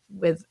her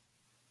without,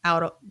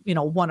 you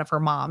know, one of her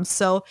moms.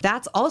 So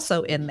that's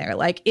also in there.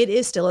 Like it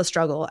is still a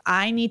struggle.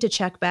 I need to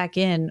check back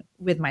in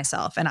with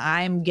myself, and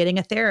I'm getting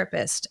a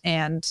therapist.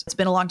 And it's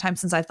been a long time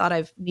since I thought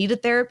I've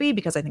needed therapy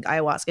because I think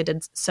ayahuasca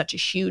did such a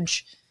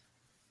huge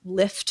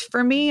lift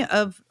for me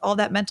of all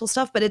that mental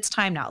stuff, but it's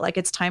time now. Like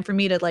it's time for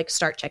me to like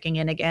start checking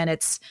in again.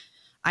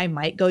 I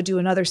might go do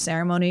another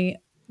ceremony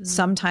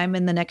sometime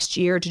in the next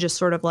year to just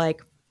sort of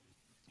like,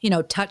 you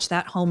know, touch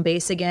that home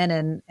base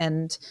again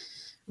and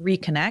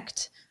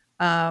reconnect.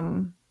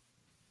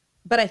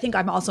 But I think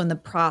I'm also in the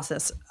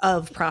process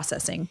of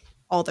processing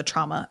all the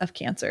trauma of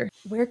cancer.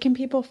 Where can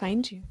people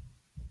find you?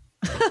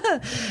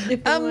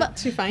 If they want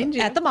to find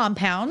you. At the Mom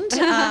Pound.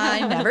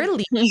 I never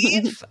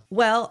leave.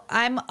 Well,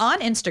 I'm on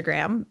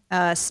Instagram,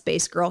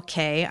 Space Girl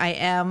K. I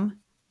am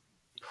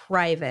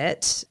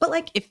private, but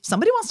like if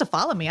somebody wants to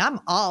follow me, I'm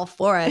all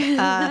for it.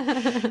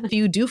 If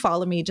you do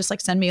follow me, just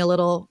like send me a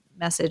little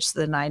message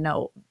so then I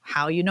know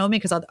how you know me,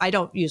 because I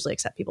don't usually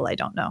accept people I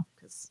don't know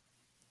because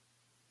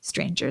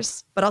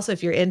strangers. But also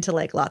if you're into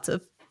like lots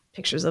of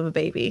pictures of a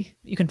baby,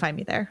 you can find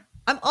me there.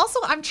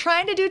 I'm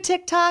trying to do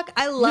TikTok.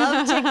 I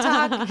love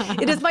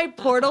TikTok. It is my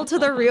portal to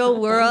the real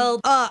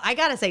world. I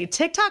gotta say,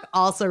 TikTok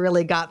also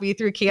really got me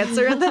through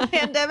cancer and the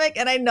pandemic.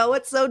 And I know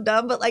it's so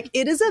dumb, but like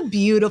it is a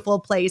beautiful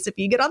place. If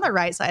you get on the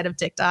right side of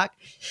TikTok,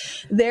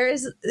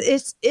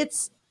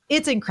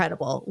 it's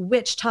incredible.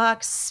 Witch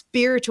talk,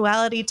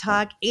 spirituality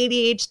talk,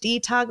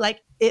 ADHD talk,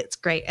 like it's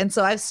great. And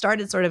so I've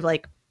started sort of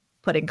like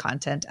putting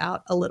content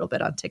out a little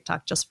bit on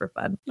TikTok just for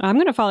fun. I'm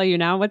going to follow you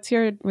now. What's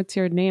your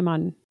name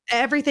on?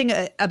 Everything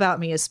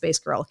about me is Space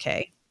Girl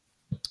K.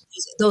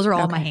 Those are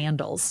all my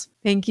handles.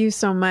 Thank you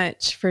so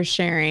much for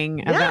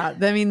sharing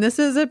about, I mean, this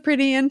is a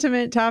pretty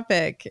intimate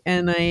topic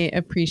and I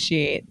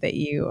appreciate that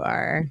you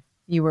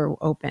were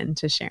open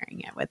to sharing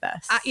it with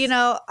us.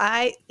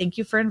 I thank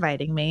you for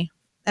inviting me,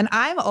 and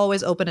I'm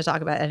always open to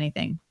talk about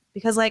anything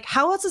because like,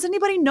 how else does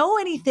anybody know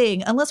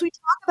anything unless we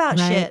talk about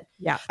shit?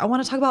 Yeah. I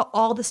want to talk about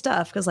all the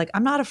stuff because like,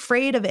 I'm not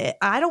afraid of it.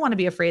 I don't want to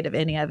be afraid of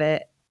any of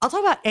it. I'll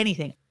talk about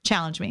anything.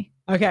 Challenge me.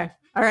 Okay.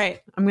 All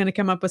right. I'm going to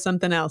come up with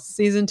something else.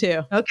 Season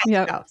 2. Okay.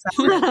 Yep.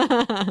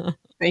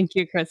 Thank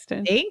you,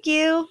 Kristen. Thank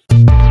you.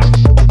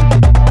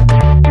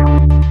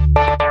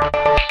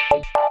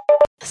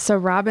 So,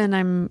 Robin,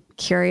 I'm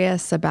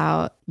curious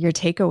about your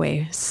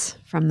takeaways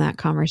from that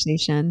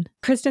conversation.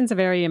 Kristen's a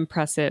very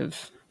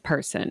impressive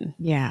person.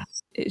 Yeah.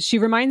 She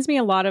reminds me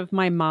a lot of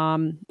my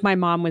mom. My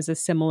mom was a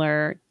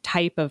similar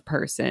type of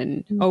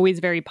person, always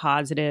very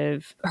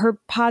positive. Her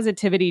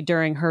positivity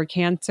during her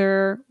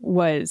cancer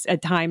was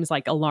at times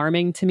like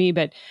alarming to me,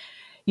 but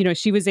you know,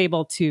 she was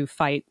able to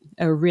fight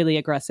a really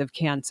aggressive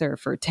cancer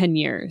for 10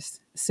 years.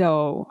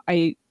 So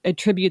I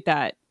attribute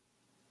that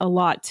a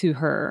lot to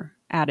her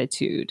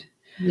attitude.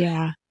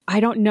 Yeah. I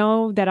don't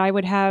know that I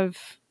would have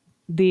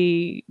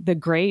the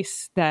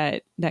grace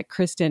that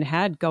Kristen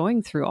had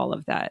going through all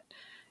of that.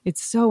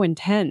 It's so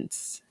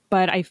intense.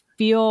 But I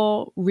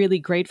feel really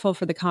grateful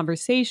for the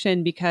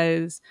conversation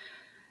because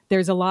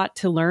there's a lot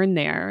to learn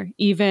there.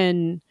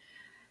 Even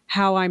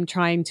how I'm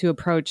trying to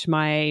approach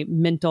my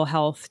mental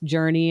health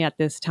journey at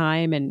this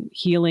time and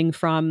healing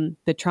from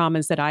the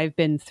traumas that I've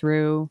been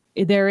through.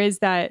 There is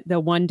that the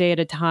one day at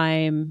a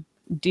time,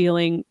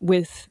 dealing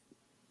with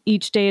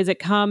each day as it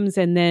comes,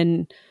 and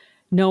then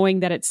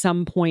knowing that at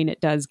some point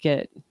it does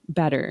get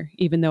better,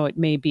 even though it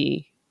may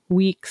be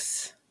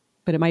weeks,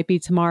 but it might be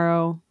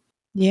tomorrow.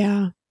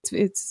 Yeah.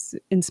 It's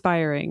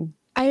inspiring.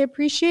 I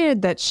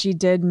appreciated that she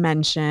did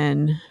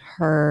mention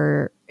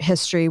her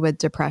history with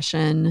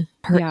depression,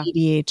 her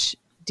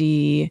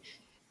ADHD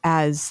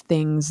as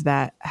things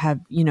that have,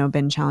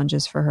 been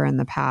challenges for her in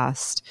the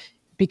past.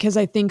 Because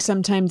I think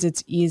sometimes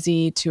it's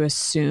easy to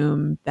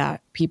assume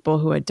that people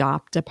who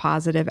adopt a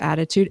positive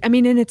attitude, and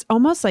it's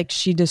almost like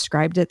she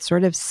described it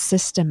sort of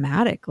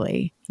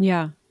systematically.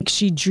 Yeah.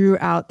 She drew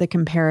out the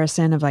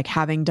comparison of like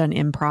having done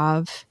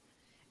improv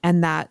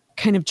and that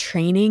kind of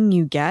training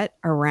you get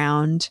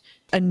around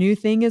a new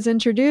thing is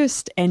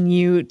introduced and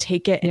you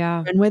take it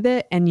and run with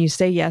it and you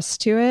say yes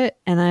to it.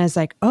 And I was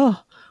like,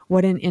 oh,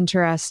 what an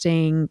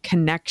interesting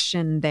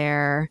connection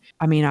there.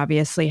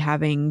 Obviously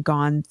having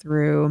gone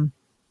through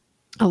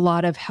a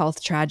lot of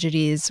health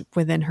tragedies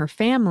within her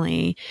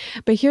family.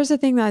 But here's the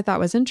thing that I thought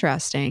was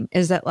interesting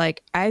is that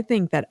I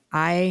think that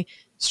I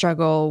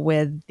struggle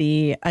with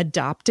the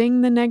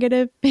adopting the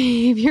negative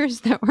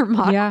behaviors that were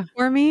modeled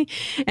for me.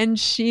 And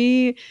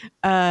she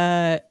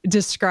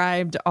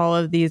described all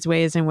of these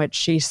ways in which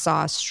she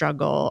saw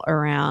struggle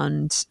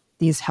around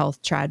these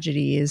health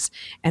tragedies,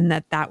 and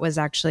that was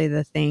actually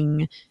the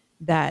thing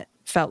that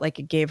felt like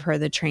it gave her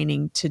the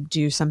training to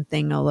do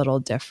something a little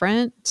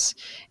different.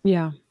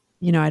 Yeah.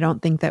 I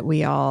don't think that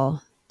we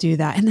all do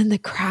that. And then the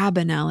crab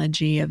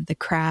analogy of the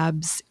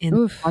crabs in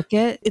the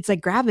bucket, it's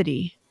like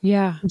gravity.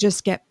 Yeah. You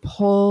just get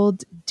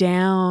pulled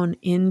down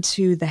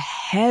into the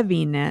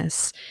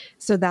heaviness.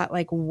 So that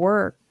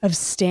work of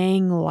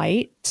staying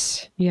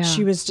light. Yeah.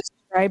 She was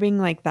describing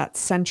that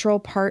central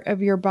part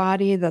of your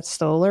body, the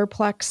solar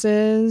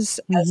plexus,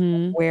 as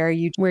where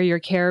your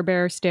Care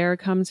Bear stare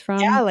comes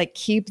from. Yeah,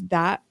 keep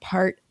that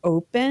part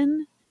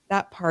open,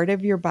 that part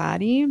of your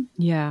body.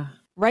 Yeah.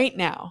 Right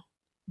now.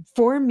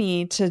 For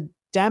me to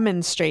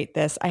demonstrate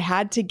this, I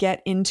had to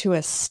get into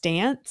a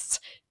stance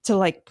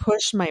to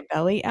push my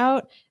belly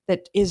out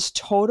that is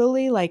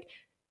totally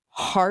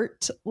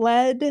heart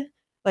led.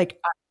 I'm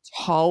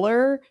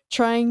taller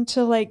trying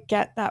to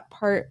get that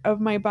part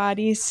of my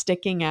body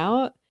sticking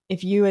out.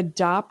 If you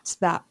adopt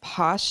that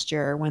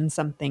posture when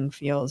something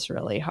feels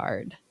really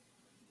hard,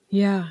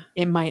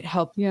 it might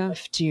help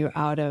lift you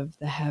out of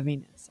the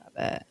heaviness of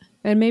it.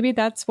 And maybe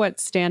that's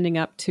what standing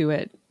up to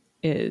it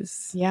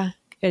is. Yeah.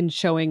 And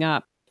showing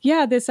up.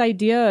 Yeah, this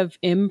idea of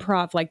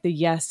improv, the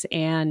yes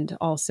and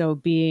also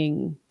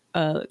being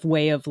a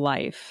way of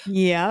life.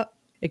 Yep.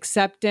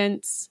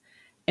 Acceptance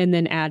and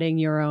then adding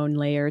your own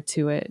layer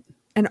to it.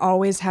 And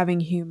always having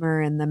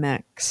humor in the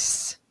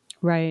mix.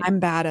 Right. I'm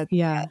bad at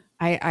that.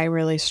 I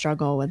really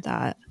struggle with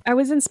that. I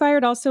was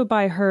inspired also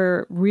by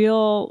her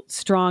real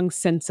strong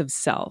sense of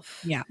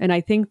self. Yeah. And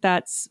I think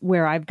that's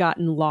where I've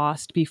gotten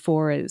lost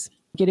before, is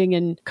getting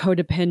in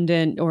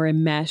codependent or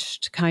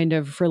enmeshed kind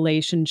of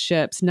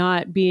relationships,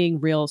 not being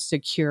real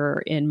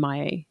secure in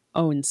my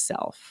own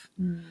self.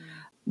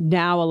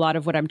 Now, a lot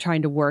of what I'm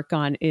trying to work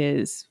on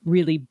is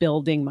really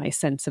building my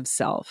sense of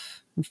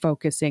self and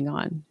focusing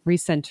on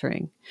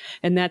recentering.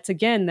 And that's,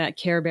 again, that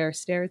Care Bear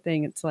stare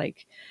thing. It's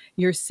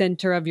your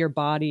center of your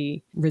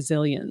body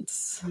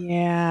resilience.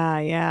 Yeah.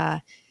 Yeah.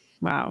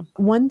 Wow.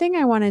 One thing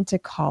I wanted to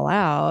call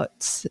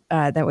out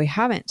that we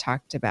haven't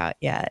talked about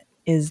yet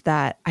is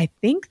that I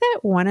think that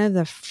one of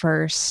the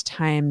first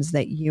times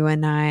that you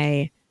and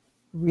I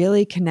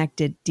really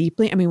connected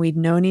deeply, we'd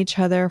known each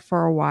other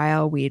for a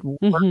while, we'd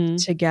worked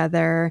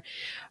together,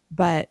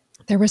 but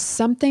there was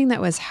something that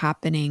was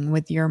happening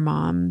with your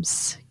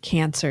mom's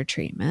cancer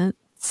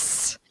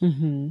treatments.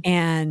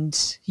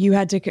 And you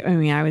had to,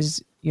 I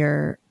was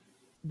your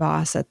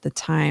boss at the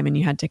time, and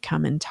you had to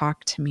come and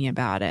talk to me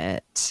about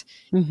it.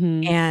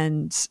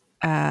 And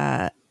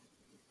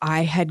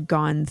I had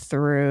gone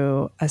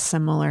through a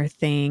similar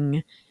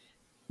thing,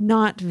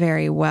 not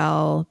very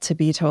well, to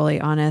be totally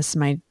honest.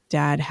 My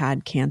dad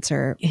had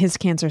cancer. His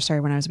cancer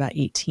started when I was about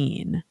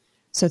 18.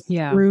 So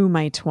through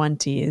my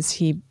 20s,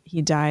 he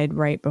died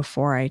right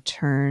before I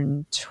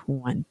turned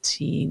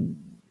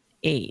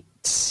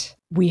 28.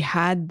 We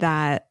had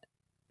that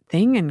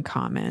thing in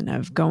common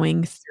of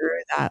going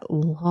through that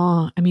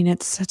long,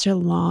 it's such a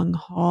long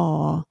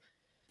haul.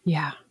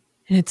 Yeah.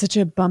 And it's such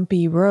a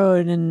bumpy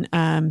road.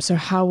 And so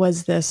how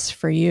was this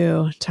for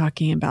you,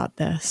 talking about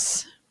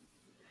this?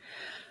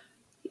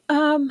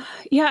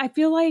 Yeah, I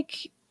feel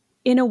like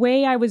in a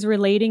way I was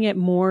relating it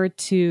more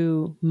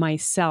to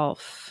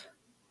myself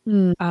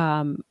than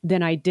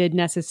I did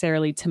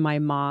necessarily to my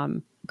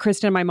mom.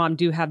 Kristen and my mom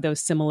do have those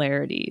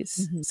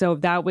similarities. So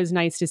that was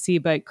nice to see.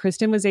 But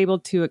Kristen was able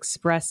to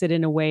express it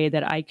in a way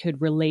that I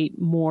could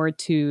relate more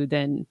to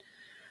than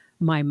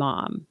my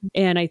mom.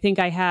 And I think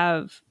I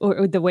have,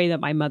 or the way that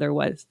my mother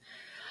was.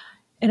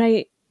 And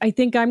I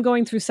think I'm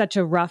going through such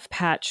a rough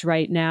patch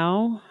right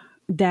now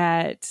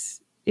that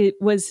it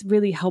was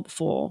really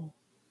helpful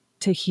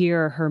to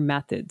hear her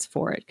methods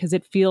for it, because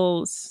it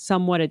feels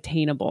somewhat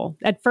attainable.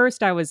 At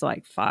first I was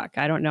like, fuck,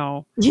 I don't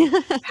know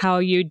how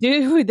you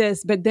do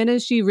this. But then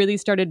as she really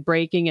started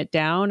breaking it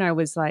down, I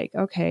was like,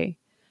 okay.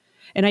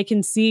 And I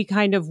can see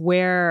kind of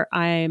where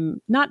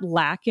I'm not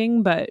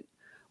lacking, but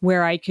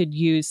where I could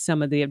use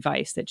some of the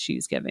advice that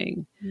she's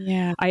giving.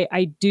 Yeah.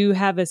 I do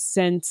have a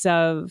sense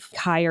of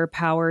higher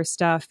power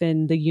stuff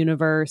in the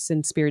universe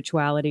and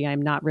spirituality.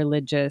 I'm not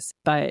religious,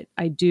 but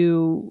I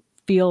do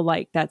feel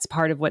like that's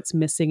part of what's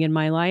missing in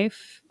my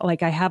life.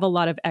 Like I have a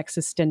lot of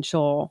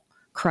existential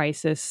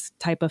crisis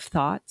type of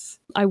thoughts.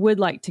 I would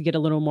like to get a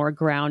little more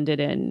grounded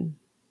in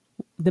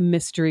the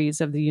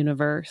mysteries of the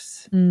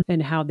universe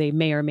and how they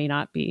may or may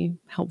not be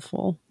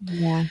helpful.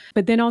 Yeah.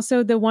 But then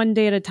also the one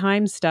day at a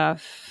time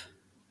stuff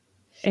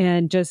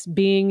and just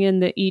being in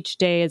the each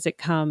day as it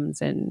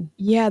comes. And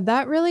yeah,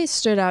 that really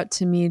stood out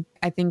to me.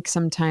 I think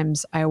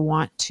sometimes I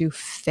want to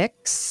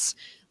fix,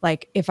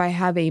 like if I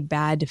have a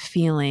bad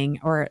feeling,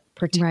 or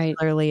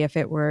particularly if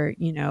it were,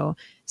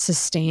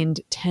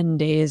 sustained 10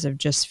 days of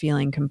just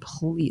feeling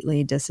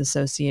completely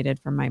disassociated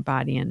from my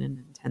body and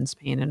in intense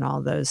pain and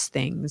all those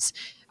things,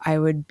 I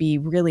would be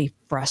really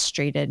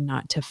frustrated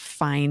not to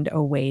find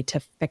a way to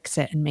fix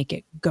it and make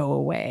it go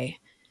away.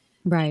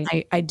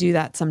 right. I do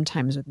that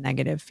sometimes with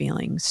negative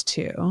feelings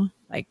too.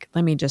 Like,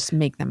 let me just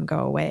make them go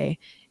away.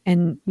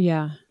 And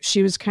Yeah.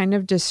 she was kind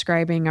of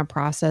describing a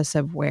process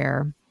of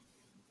where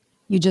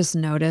you just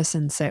notice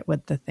and sit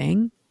with the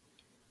thing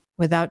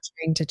without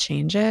trying to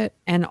change it.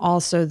 And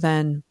also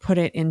then put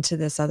it into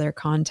this other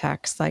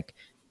context. Like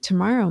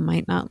tomorrow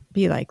might not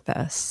be like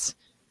this,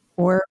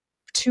 or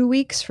 2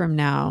 weeks from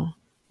now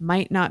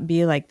might not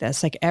be like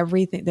this. Like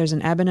everything, there's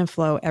an ebb and a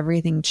flow,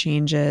 everything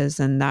changes.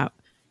 And that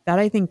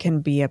I think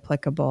can be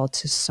applicable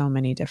to so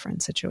many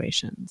different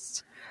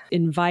situations.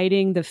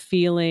 Inviting the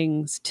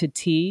feelings to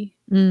tea.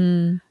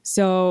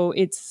 So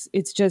it's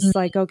just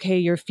like, okay,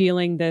 you're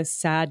feeling this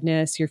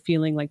sadness, you're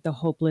feeling like the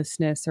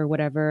hopelessness or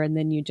whatever. And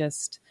then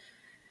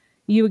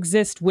you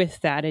exist with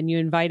that and you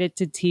invite it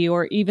to tea,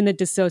 or even the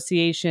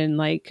dissociation.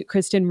 Like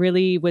Kristen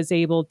really was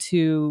able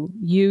to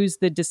use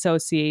the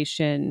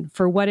dissociation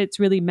for what it's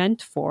really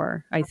meant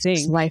for, I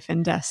think. Life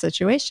and death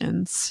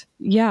situations.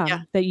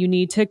 Yeah, that you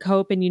need to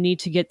cope and you need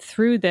to get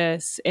through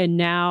this. And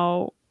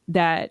now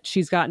that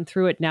she's gotten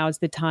through it, now is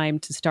the time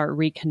to start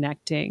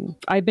reconnecting.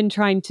 I've been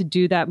trying to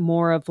do that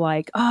more of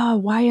like, oh,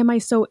 why am I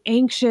so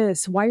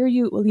anxious? Why are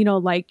you,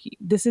 like,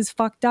 this is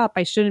fucked up.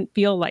 I shouldn't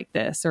feel like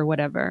this or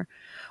whatever.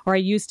 Or I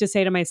used to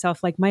say to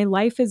myself, like, my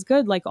life is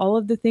good. Like all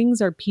of the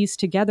things are pieced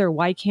together.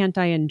 Why can't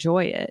I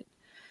enjoy it?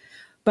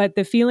 But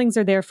the feelings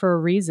are there for a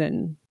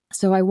reason.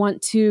 So I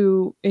want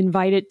to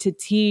invite it to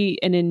tea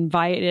and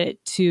invite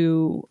it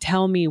to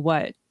tell me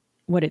what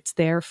it's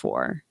there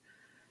for,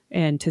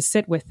 and to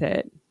sit with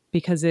it,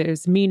 because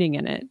there's meaning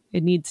in it.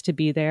 It needs to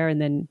be there,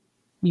 and then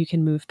you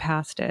can move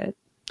past it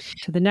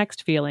to the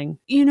next feeling.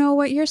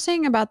 What you're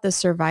saying about the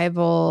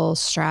survival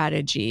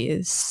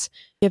strategies,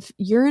 if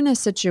you're in a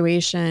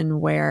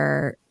situation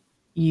where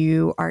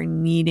you are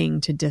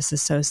needing to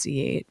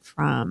disassociate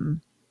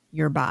from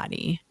your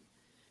body,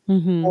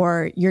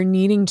 or you're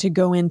needing to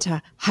go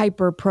into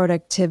hyper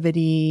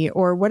productivity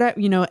or whatever,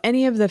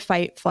 any of the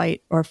fight,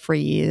 flight, or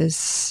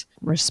freeze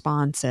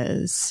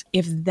responses,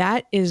 if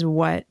that is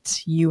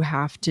what you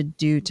have to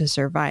do to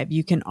survive,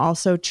 you can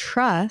also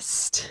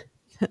trust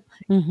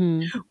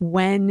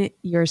when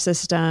your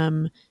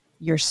system,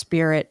 your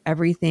spirit,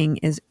 everything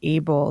is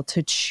able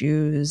to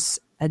choose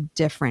a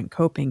different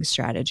coping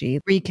strategy,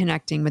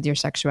 reconnecting with your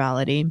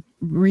sexuality,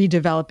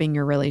 redeveloping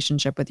your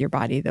relationship with your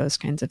body, those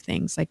kinds of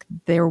things. Like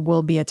there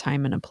will be a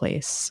time and a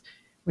place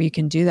where you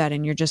can do that.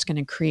 And you're just going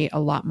to create a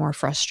lot more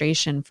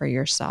frustration for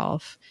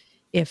yourself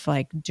if,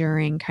 like,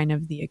 during kind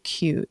of the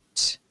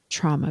acute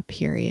trauma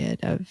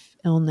period of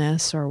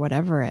illness or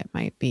whatever it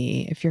might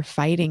be, if you're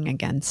fighting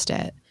against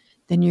it,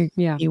 then you're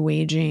going to be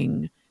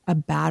waging a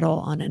battle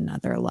on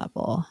another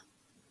level.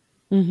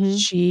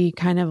 She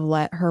kind of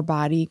let her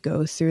body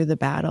go through the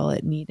battle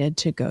it needed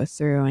to go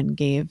through and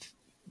gave,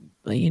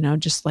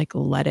 just like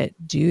let it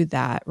do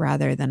that,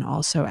 rather than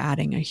also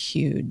adding a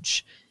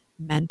huge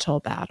mental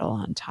battle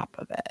on top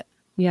of it.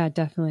 Yeah,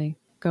 definitely.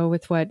 Go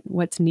with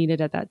what's needed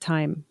at that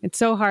time. It's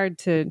so hard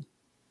to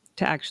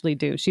actually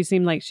do. She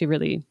seemed like she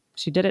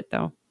did it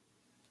though.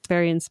 It's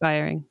very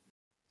inspiring.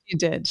 She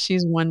did.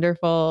 She's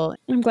wonderful.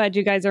 I'm glad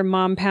you guys are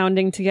mom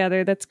pounding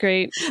together. That's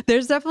great.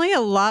 There's definitely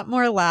a lot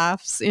more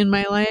laughs in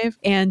my life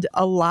and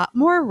a lot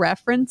more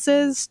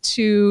references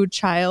to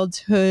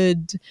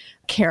childhood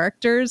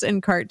characters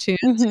and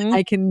cartoons.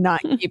 I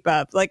cannot keep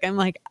up. Like, I'm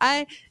like,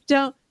 I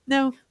don't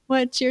know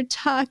what you're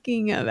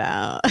talking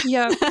about.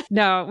 Yeah.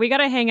 No, we got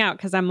to hang out,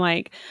 because I'm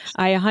like,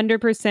 I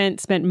 100%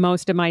 spent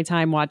most of my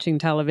time watching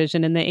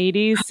television in the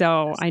 80s.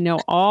 So I know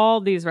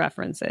all these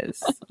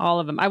references,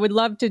 all of them. I would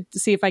love to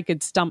see if I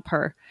could stump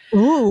her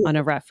on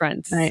a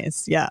reference.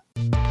 Nice. Yeah.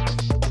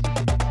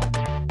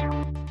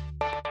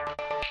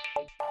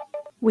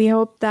 We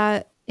hope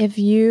that if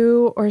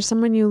you or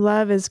someone you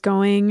love is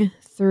going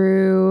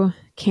through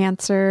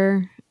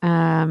cancer,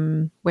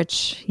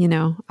 which,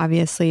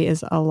 obviously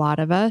is a lot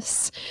of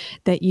us,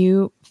 that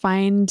you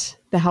find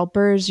the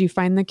helpers, you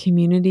find the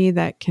community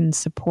that can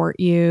support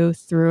you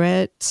through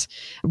it.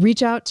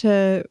 Reach out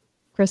to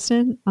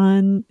Kristen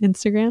on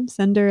Instagram,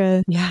 send her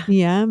a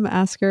DM,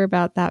 ask her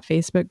about that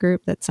Facebook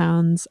group. That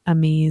sounds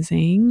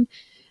amazing.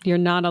 You're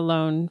not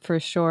alone, for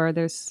sure.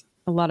 There's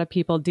a lot of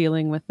people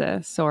dealing with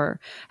this or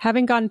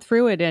having gone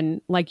through it.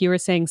 And like you were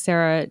saying,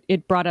 Sarah,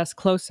 it brought us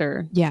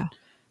closer. Yeah.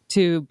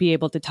 To be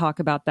able to talk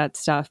about that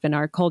stuff. And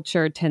our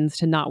culture tends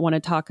to not want to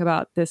talk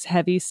about this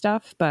heavy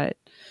stuff, but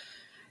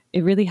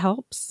it really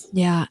helps.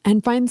 Yeah.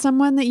 And find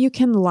someone that you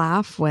can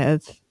laugh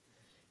with,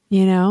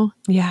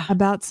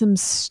 about some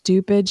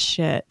stupid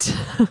shit.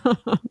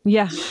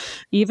 Yeah.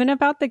 Even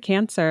about the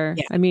cancer.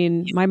 Yeah. I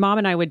mean, my mom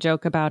and I would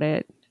joke about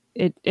it.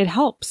 It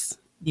helps.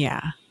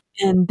 Yeah.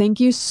 And thank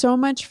you so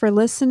much for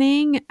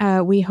listening.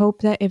 We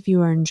hope that if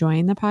you are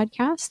enjoying the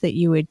podcast, that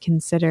you would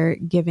consider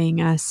giving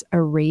us a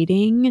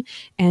rating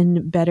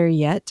and, better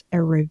yet,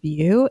 a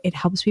review. It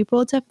helps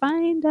people to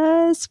find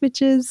us,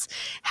 which is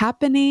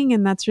happening.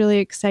 And that's really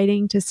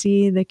exciting to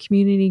see the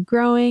community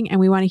growing. And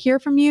we want to hear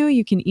from you.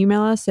 You can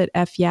email us at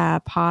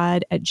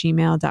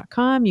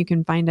fyeahpod@gmail.com. You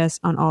can find us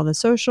on all the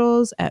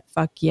socials at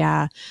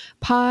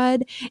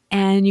fuckyeahpod.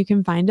 And you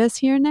can find us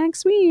here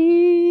next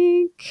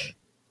week.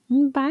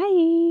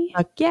 Bye.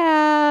 Fuck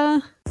yeah.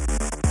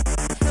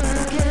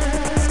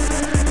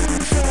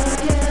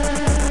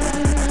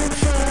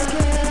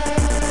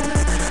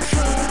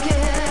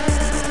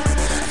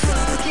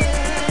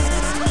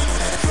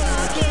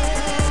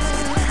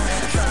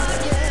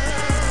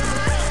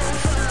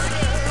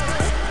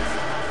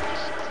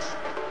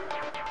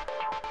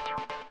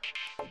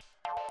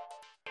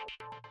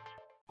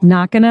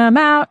 Knocking them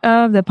out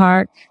of the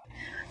park.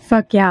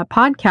 Fuck Yeah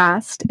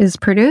podcast is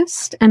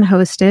produced and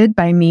hosted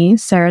by me,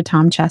 Sarah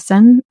Tom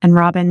Chesson, and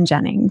Robin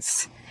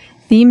Jennings.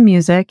 Theme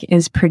music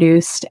is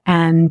produced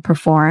and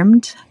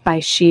performed by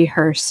She,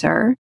 Her,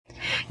 Sir.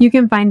 You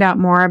can find out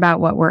more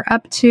about what we're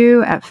up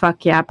to at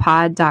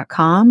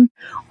fuckyeahpod.com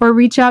or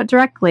reach out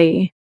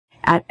directly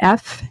at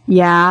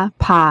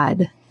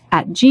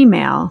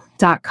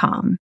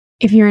fyeahpod@gmail.com.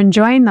 If you're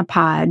enjoying the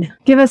pod,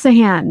 give us a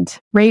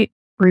hand. Rate,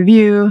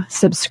 review,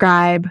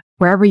 subscribe,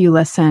 wherever you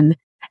listen.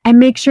 And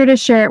make sure to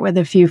share it with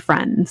a few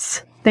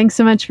friends. Thanks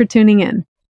so much for tuning in.